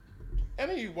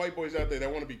any of you white boys out there that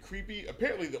want to be creepy,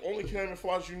 apparently the only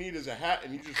camouflage you need is a hat,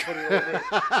 and you just put it over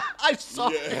I saw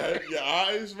your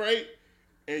eyes, right?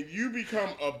 And you become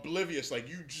oblivious, like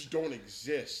you just don't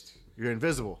exist. You're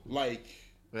invisible. Like,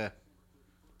 yeah.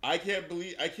 I can't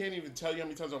even tell you how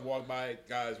many times I've walked by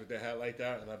guys with their hat like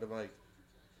that, and I've been like,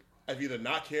 I've either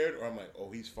not cared or I'm like,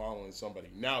 oh, he's following somebody.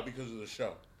 Now because of the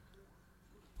show.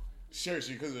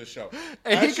 Seriously, because of the show.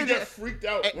 And I actually get freaked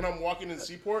out when I'm walking in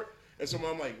Seaport, and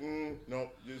someone I'm like, no,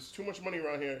 there's too much money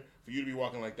around here for you to be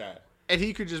walking like that. And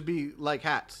he could just be like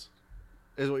hats,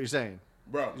 is what you're saying.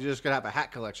 Bro. You just could have a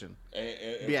hat collection.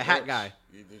 And be a hat guy.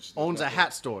 There's owns nothing, a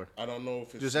hat store. I don't know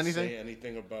if it's just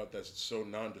anything about that's so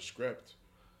nondescript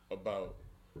about,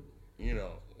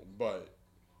 but.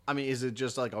 I mean, is it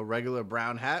just like a regular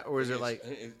brown hat, or is it like...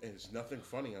 It's nothing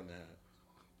funny on the hat.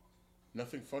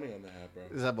 Nothing funny on the hat, bro.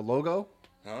 Does it have a logo?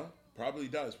 Huh? Probably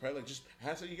does. Probably like just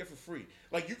hats that you get for free.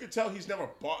 Like you could tell he's never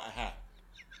bought a hat.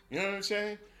 You know what I'm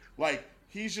saying? Like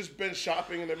he's just been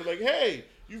shopping and they'll be like, hey,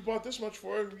 you've bought this much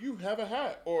for it. You have a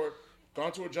hat. Or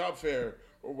gone to a job fair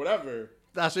or whatever.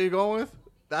 That's what you're going with?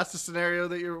 That's the scenario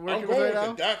that you're working with right now? I'm going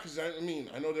with that because,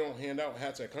 I know they don't hand out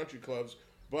hats at country clubs,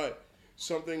 but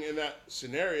something in that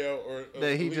scenario or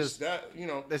that he just,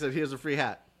 they said, here's a free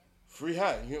hat. Free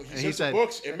hat. He said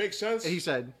books. It makes sense. He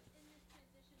said,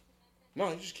 no,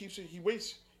 he just keeps it. He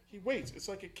waits. It's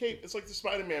like a cape. It's like the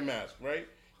Spider-Man mask, right?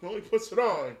 He only puts it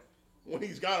on when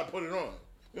he's got to put it on.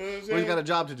 You know what I'm saying? When he's got a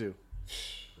job to do.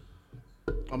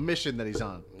 A mission that he's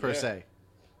on, per se.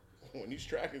 When he's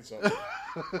tracking something.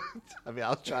 I mean, I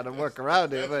was trying to work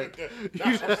around it, but...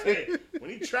 That's what I'm saying. When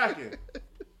he's tracking.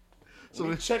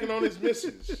 When he's checking on his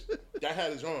missus. That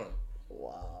hat is on.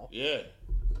 Wow. Yeah.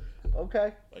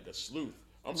 Okay. Like a sleuth.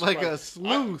 A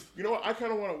sleuth. You know what? I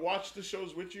kind of want to watch the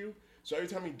shows with you. So every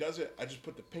time he does it, I just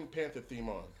put the Pink Panther theme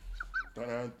on.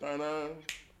 Dun-dun, dun-dun,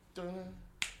 dun-dun,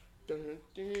 dun-dun.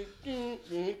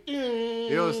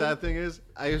 You know what the sad thing is?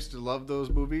 I used to love those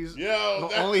movies. Yo,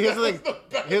 here's the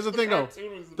thing. Here's the thing, though.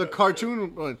 The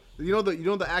cartoon one. You know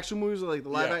the action movies, like the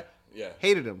live action? Yeah.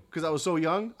 Hated them because I was so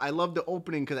young. I loved the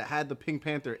opening because it had the Pink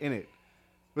Panther in it.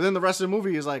 But then the rest of the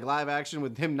movie is like live action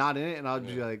with him not in it, and I'll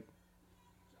be like,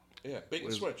 yeah, bait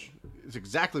and switch. It's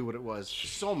exactly what it was.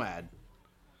 So mad.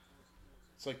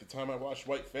 It's like the time I watched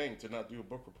White Fang to not do a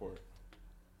book report.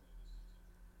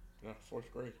 No,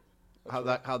 4th grade.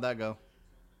 How'd that go?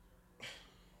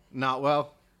 Not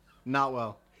well. Not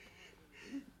well.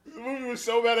 The movie was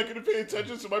so bad I couldn't pay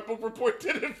attention, so my book report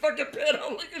didn't fucking pan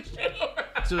out like a shit.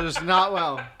 So just not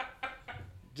well.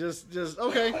 Just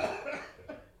okay.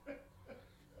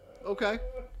 Okay.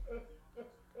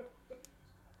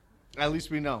 At least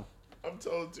we know. I'm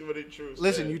telling too many truths.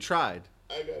 Listen, man. you tried.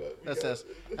 I gotta.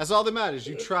 That's all that matters.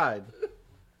 You tried.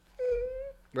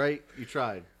 Right? You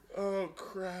tried. Oh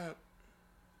crap.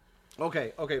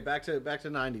 Okay. Back to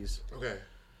 90s. Okay.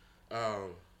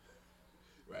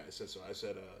 Right. I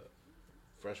said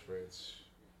Fresh Prince,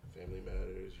 Family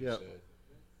Matters. You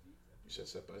said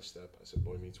Step by Step. I said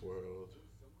Boy Meets World.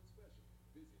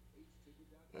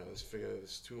 Let's figure out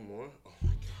there's 2 more. Oh my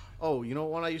god. Oh, you know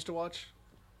what one I used to watch?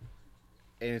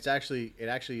 And it actually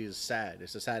is sad.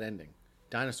 It's a sad ending.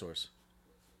 Dinosaurs.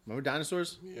 Remember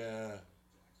Dinosaurs? Yeah.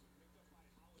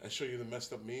 I show you the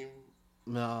messed up meme?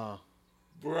 No.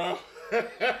 Bro.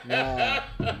 No.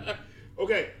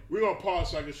 Okay, we're going to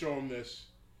pause so I can show him this.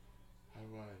 How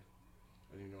do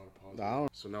I didn't know how to pause.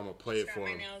 So now I'm going to play it for him. I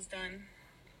got my nails done,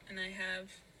 and I have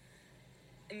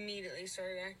immediately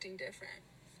started acting different.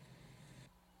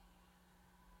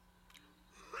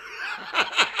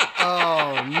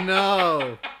 Oh,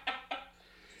 no.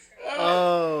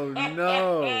 Oh,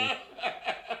 no.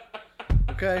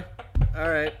 Okay. All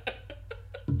right.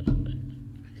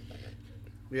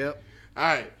 Yep. All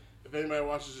right. If anybody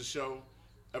watches the show,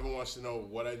 ever wants to know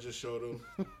what I just showed them,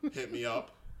 hit me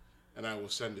up, and I will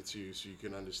send it to you so you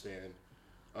can understand.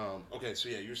 Okay, so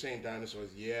yeah, you're saying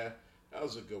Dinosaurs. Yeah, that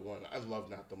was a good one. I love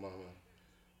Not the Mama.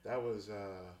 That was,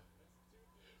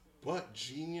 but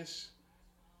genius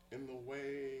in the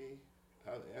way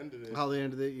how they ended it. How they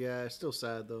ended it, yeah, it's still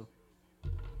sad though.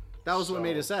 That was what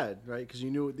made it sad, right? Because you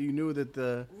knew that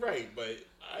the right, but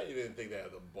I didn't think they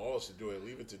had the balls to do it.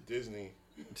 Leave it to Disney.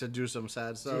 To do some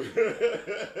sad stuff.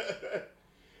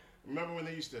 Remember when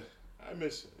they used to? I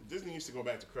miss Disney used to go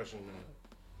back to crushing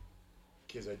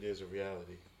kids' ideas of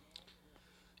reality.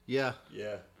 Yeah.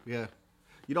 Yeah. Yeah.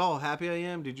 You know how happy I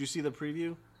am? Did you see the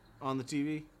preview on the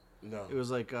TV? No. It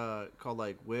was like called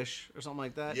like Wish or something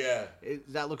like that. Yeah.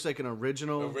 That looks like an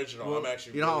original. I'm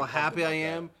actually. You know really how happy I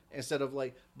am? that. Instead of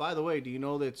like, by the way, do you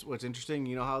know that's what's interesting?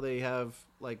 You know how they have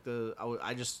like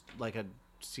I just like had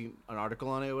seen an article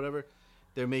on it or whatever.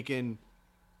 They're making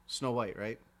Snow White,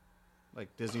 right?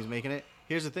 Like Disney's making it.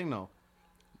 Here's the thing though.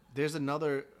 There's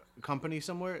another company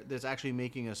somewhere that's actually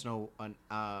making a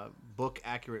book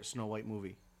accurate Snow White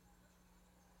movie.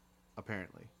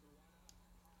 Apparently.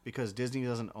 Because Disney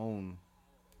doesn't own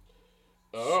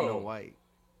Snow White.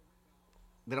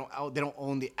 They don't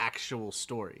own the actual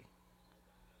story.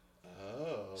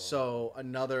 Oh. So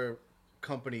another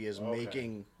company is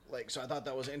making so I thought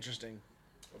that was interesting.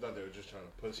 I thought they were just trying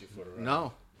to pussyfoot around.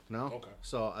 No. Okay.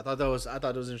 So I thought that was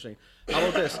interesting. How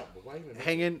about this?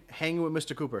 Hanging with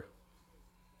Mr. Cooper.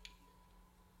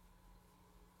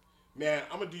 Man,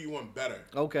 I'm gonna do you one better.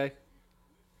 Okay.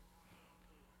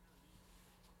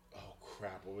 Oh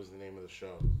crap! What was the name of the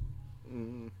show?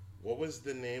 What was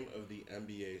the name of the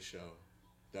NBA show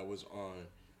that was on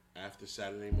after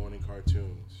Saturday morning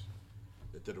cartoons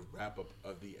that did a wrap up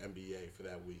of the NBA for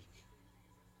that week?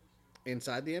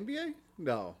 Inside the NBA?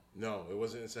 No. No, it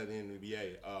wasn't inside the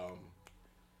NBA.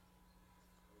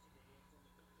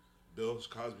 Bill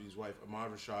Cosby's wife,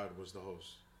 Ahmad Rashad, was the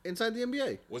host. Inside the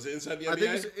NBA. Was it inside the NBA? I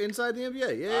think it's inside the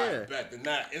NBA. Yeah. I bet. Then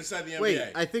not inside the NBA. Wait,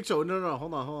 I think so. No.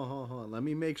 Hold on. Let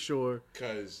me make sure.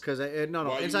 Because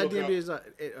no. Inside the NBA is not.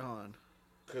 Hold on.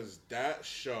 Because that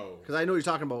show. Because I know what you're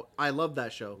talking about. I love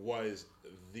that show. Was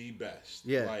the best.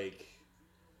 Yeah. Like,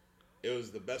 it was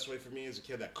the best way for me as a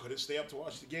kid that couldn't stay up to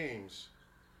watch the games,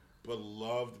 but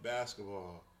loved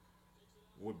basketball,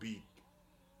 would be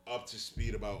up to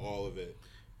speed about all of it.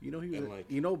 You know he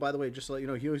was. By the way, just to let you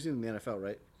know, he was in the NFL,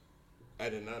 right? I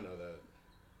did not know that.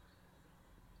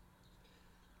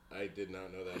 I did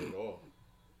not know that at all.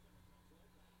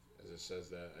 As it says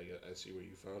that, I see where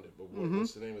you found it. But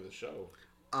what's the name of the show?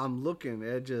 I'm looking.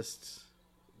 It just...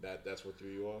 That's what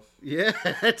threw you off? Yeah,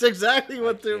 that's exactly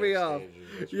what threw me off.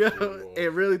 Yeah,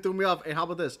 it really threw me off. And how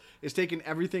about this? It's taking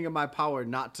everything in my power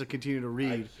not to continue to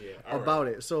read about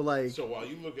it. So while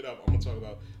you look it up, I'm gonna talk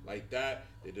about like that.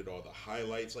 They did all the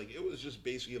highlights. Like it was just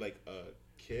basically like a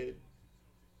kid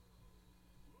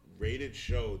rated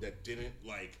show that didn't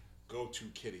like go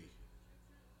too kiddie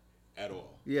at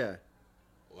all. Yeah,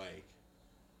 like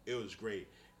it was great,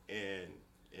 and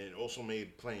it also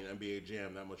made playing NBA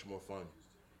Jam that much more fun.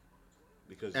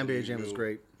 Because NBA Jam was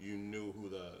great. You knew who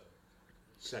the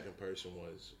second person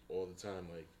was all the time.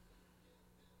 Like,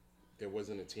 there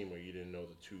wasn't a team where you didn't know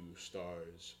the two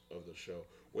stars of the show,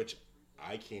 which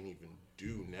I can't even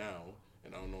do now.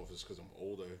 And I don't know if it's because I'm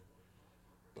older,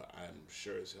 but I'm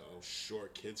sure as hell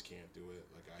kids can't do it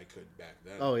like I could back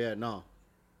then. Oh, yeah, no.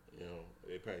 You know,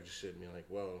 they probably just sit me like,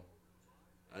 well,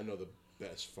 I know the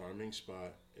best farming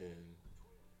spot in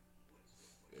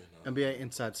NBA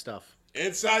Inside Stuff.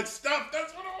 Inside Stuff,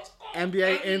 that's what I was calling.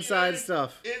 NBA Inside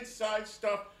Stuff. Inside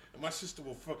Stuff. And my sister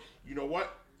will fuck. You know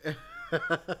what? We're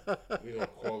going to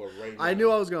call her right now. I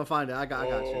knew I was going to find it. I got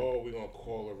you. Oh, we're going to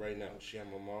call her right now. She at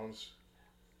my mom's.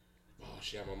 Oh,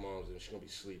 she at my mom's and she's going to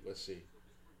be asleep. Let's see.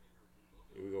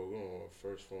 Here we go. We're on our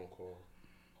first phone call.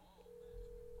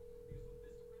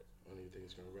 I don't even think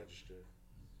it's going to register.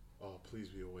 Oh, please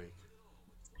be awake.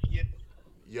 Yeah.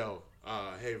 Yo,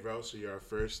 hey, bro. So you're our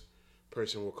first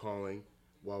person we're calling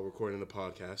while recording the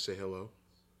podcast. Say hello.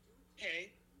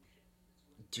 Hey.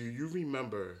 Do you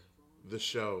remember the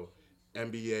show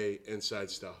NBA Inside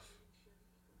Stuff?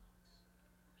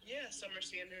 Yeah, Summer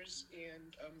Sanders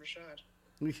and Rashad.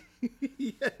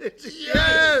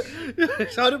 Yes!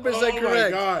 100% correct. Oh my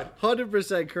God.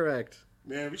 100% correct.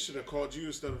 Man, we should have called you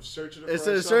instead of searching it for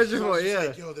Instead of ourselves. searching for it, yeah.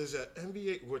 Like, yo, there's an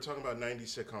NBA. We're talking about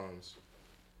 90s sitcoms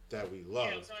that we love.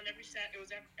 Yeah, it was on every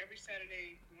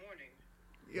Saturday morning.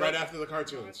 Right after the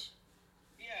cartoons.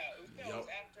 Yeah, it was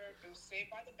after. It was Saved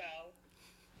by the Bell,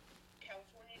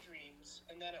 California Dreams,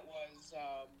 and then it was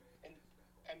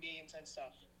NBA Inside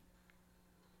Stuff.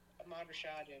 Ahmad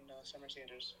Rashad and Summer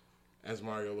Sanders. As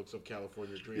Mario looks up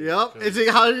California Dreams. Yep.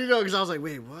 How did you know? Because I was like,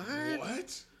 wait, what?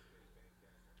 What?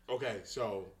 Okay,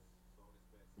 so,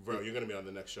 bro, you're going to be on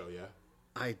the next show, yeah?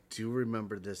 I do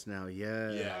remember this now,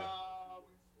 yeah. Yeah.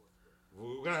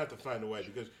 We're gonna have to find a way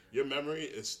because your memory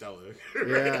is stellar.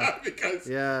 Yeah. Because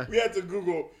Yeah. we had to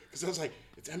Google because I was like,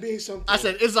 it's NBA something. I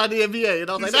said it's on the NBA, and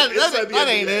I was like, said, that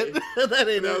ain't it. That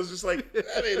ain't And I it. was just like,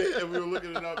 that ain't it. And we were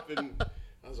looking it up, and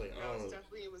I was like, No, oh.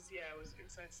 it was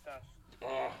inside stuff.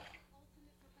 Oh.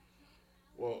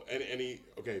 Well,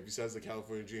 besides the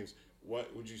California Dreams,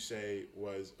 what would you say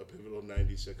was a pivotal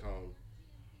 90s sitcom?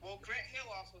 Well, Grant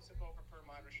Hill also took over for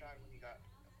Ahmad Rashad when he got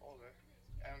older.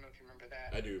 I don't know if you remember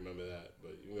that. I do remember that,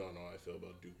 but we all know how I feel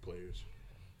about Duke players.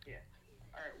 Yeah.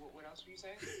 All right, what else were you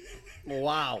saying?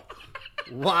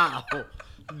 Wow.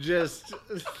 Just.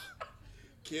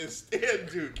 Can't stand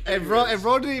Duke. And Ro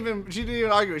didn't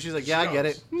even argue it. She's like, yeah, I get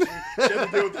it. She had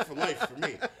to deal with it for life for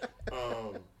me.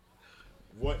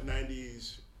 What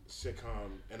 90s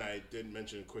sitcom, and I did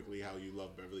mention quickly how you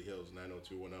love Beverly Hills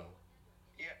 90210.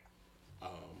 Yeah.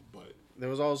 But There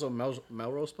was also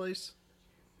Melrose Place.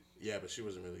 yeah, but she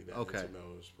wasn't really that Okay. into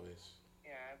Melrose Place.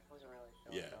 Yeah, I wasn't really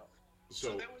feeling Yeah. it.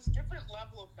 So So there was different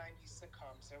level of 90s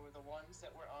sitcoms. There were the ones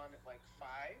that were on at like 5,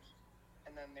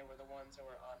 and then there were the ones that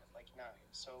were on at like 9.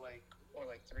 So or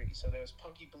 3. So there was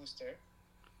Punky Brewster,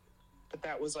 but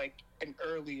that was like an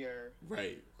earlier.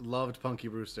 right, Loved Punky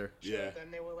Brewster. Show. yeah.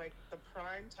 Then there were like the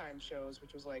prime time shows,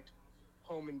 which was like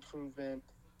Home Improvement,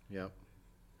 Yep.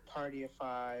 Party of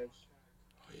 5.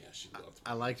 Oh yeah, she loved.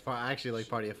 I actually like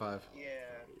Party of Five. Yeah,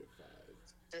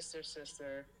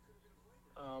 Sister.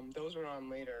 Those were on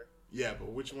later. Yeah, but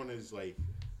which one is like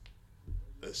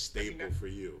a staple for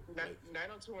you? Like,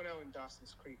 90210 and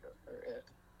Dawson's Creek are it.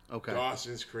 Okay.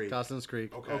 Dawson's Creek. Dawson's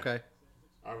Creek. Okay.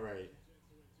 All right.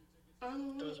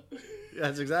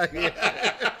 That's exactly it. Those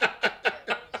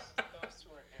two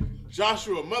are it.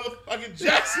 Joshua motherfucking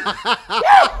Jackson.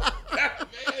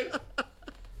 Man.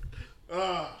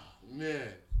 Oh, man.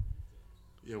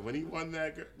 Yeah, when he won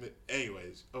that.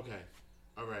 Anyways, okay.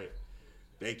 All right.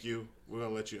 Thank you. We're going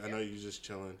to let you. I know you're just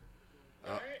chilling.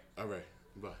 All right. All right.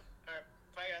 Bye. All right.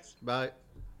 Bye, guys. Bye.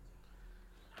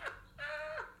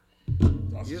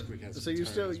 Dawson's Creek has some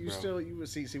turns, bro.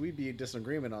 See, we'd be in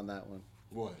disagreement on that one.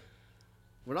 What?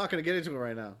 We're not going to get into it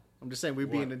right now. I'm just saying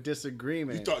we'd be in a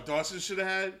disagreement. You thought Dawson should have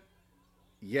had?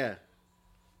 Yeah.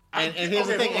 And here's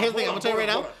the thing. I'm going to tell you right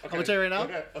now. I'm going to tell you right now.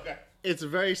 Okay. It's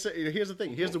very. Here's the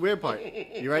thing. Here's the weird part.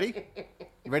 You ready?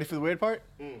 You ready for the weird part?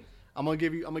 I'm gonna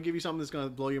give you something that's gonna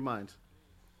blow your mind.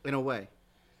 In a way.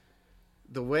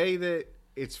 The way that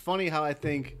it's funny how I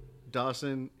think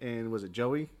Dawson and was it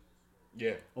Joey?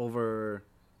 Yeah. Over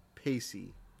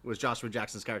Pacey was Joshua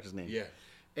Jackson's character's name. Yeah.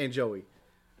 And Joey,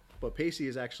 but Pacey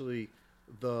is actually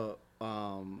the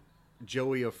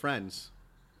Joey of Friends,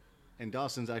 and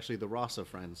Dawson's actually the Ross of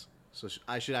Friends. So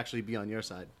I should actually be on your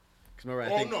side. Remember, I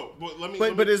think, no, but let me.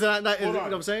 But is that not? Is, you know on.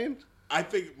 what I'm saying? I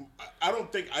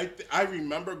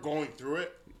remember going through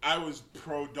it. I was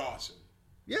pro Dawson.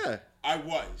 Yeah. I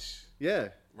was. Yeah.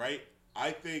 Right? I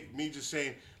think me just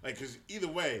saying, like, because either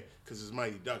way, because it's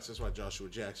Mighty Ducks, that's why Joshua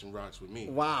Jackson rocks with me.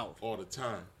 Wow. All the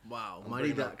time. Wow. I'm Mighty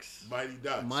bringing up Ducks. Mighty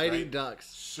Ducks. Mighty right? Ducks.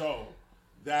 So,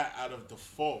 that out of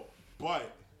default.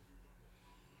 But,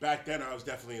 back then I was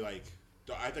definitely like,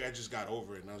 I think I just got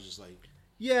over it, and I was just like.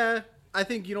 Yeah. I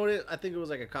think, you know what I think it was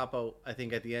like a cop-out, I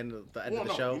think, at the end of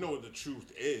the show. You know what the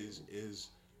truth is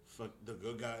the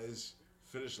good guys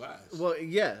finish last. Well,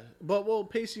 yeah. But,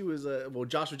 Pacey was,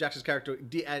 Joshua Jackson's character,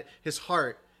 at his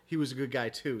heart, he was a good guy,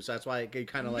 too. So that's why it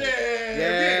kind of like...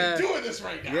 Yeah, we ain't doing this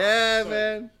right now. Yeah,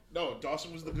 man. No,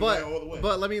 Dawson was the good guy all the way.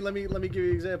 But let me give you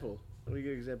an example. Let me give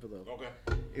you an example, though. Okay.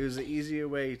 It was the easier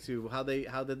way to... How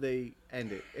did they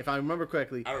end it? If I remember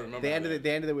correctly, I don't remember. They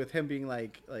ended it with him being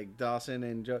like Dawson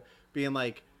and Joe... Being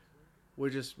like, we're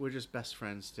just best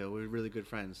friends still. We're really good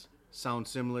friends. Sounds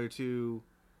similar to,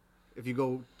 if you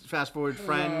go fast forward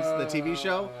Friends, the TV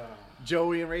show,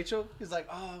 Joey and Rachel. He's like,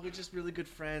 oh, we're just really good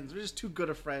friends. We're just too good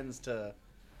of friends to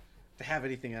have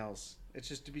anything else. It's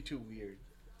just to be too weird.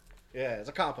 Yeah, it's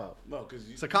a cop out. No, because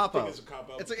it's a cop out. It's a cop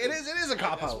out. It is a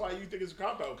cop out. That's why you think it's a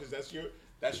cop out, because that's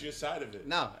your side of it.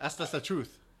 No, that's the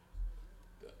truth.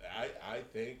 I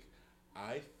think.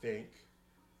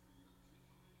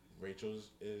 Rachel's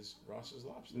is Ross's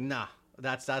lobster. Nah,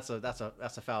 that's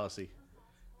a fallacy.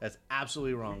 That's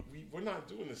absolutely wrong. We're not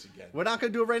doing this again. We're not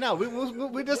gonna do it right now. We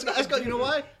just let's go. You know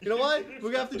why? We're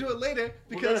gonna have to do it later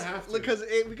because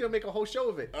we're gonna make a whole show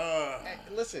of it.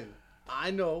 Listen,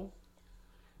 I know.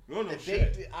 No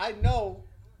shit. I know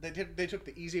they took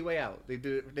the easy way out. They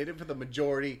did it for the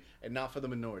majority and not for the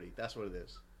minority. That's what it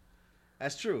is.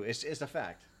 That's true. It's a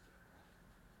fact.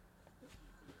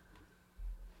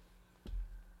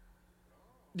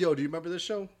 Yo, do you remember this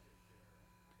show?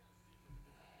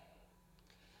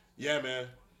 Yeah, man.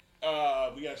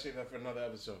 We gotta save that for another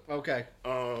episode. Okay.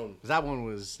 'Cause that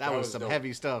was some dope.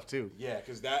 heavy stuff too. Yeah,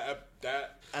 because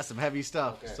that's some heavy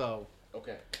stuff. Okay. So.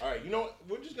 Okay. All right. You know what?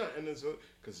 We're just gonna end this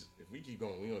because if we keep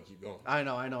going, we're gonna keep going. I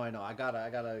know. I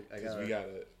gotta. We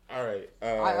gotta. All right.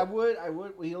 I would.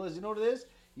 You know what it is?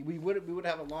 We would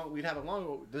have a long. We'd have a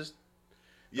long. This.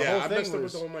 Yeah, I messed up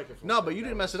with the whole microphone. No, but you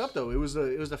didn't mess it up though. It was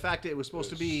the fact that it was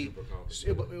supposed to be.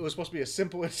 It was supposed to be a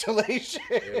simple installation.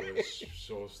 It was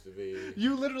supposed to be.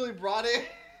 You literally brought it.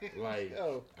 Like,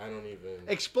 I don't even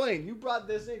explain. You brought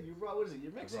this in. You brought, what is it?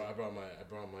 Your mixer. I brought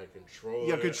my controller.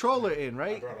 Your controller in,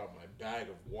 right? I brought out my bag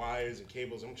of wires and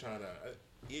cables. I'm trying to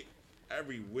get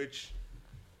every which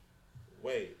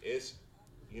way. It's,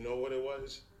 you know what it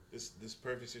was? This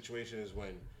perfect situation is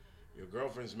when your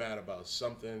girlfriend's mad about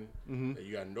something that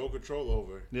you got no control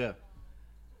over. Yeah.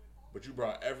 But you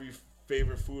brought every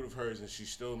favorite food of hers and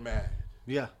she's still mad.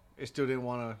 Yeah. It still didn't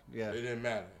want to. Yeah. It didn't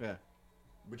matter. Yeah.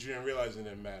 But you didn't realize it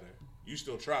didn't matter. You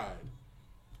still tried.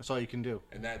 That's all you can do.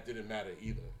 And that didn't matter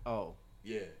either. Oh.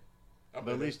 Yeah. But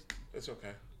at least. It's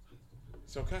okay.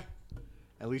 It's okay.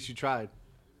 At least you tried.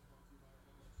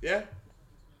 Yeah?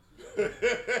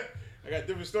 I got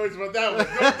different stories about that one.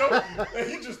 Don't.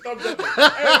 He just thumbs up.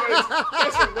 Anyways,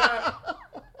 that's a wrap.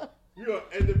 We're going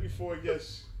to end it before it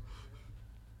gets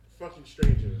fucking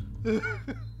stranger.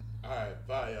 All right.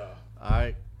 Bye, y'all. All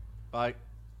right. Bye.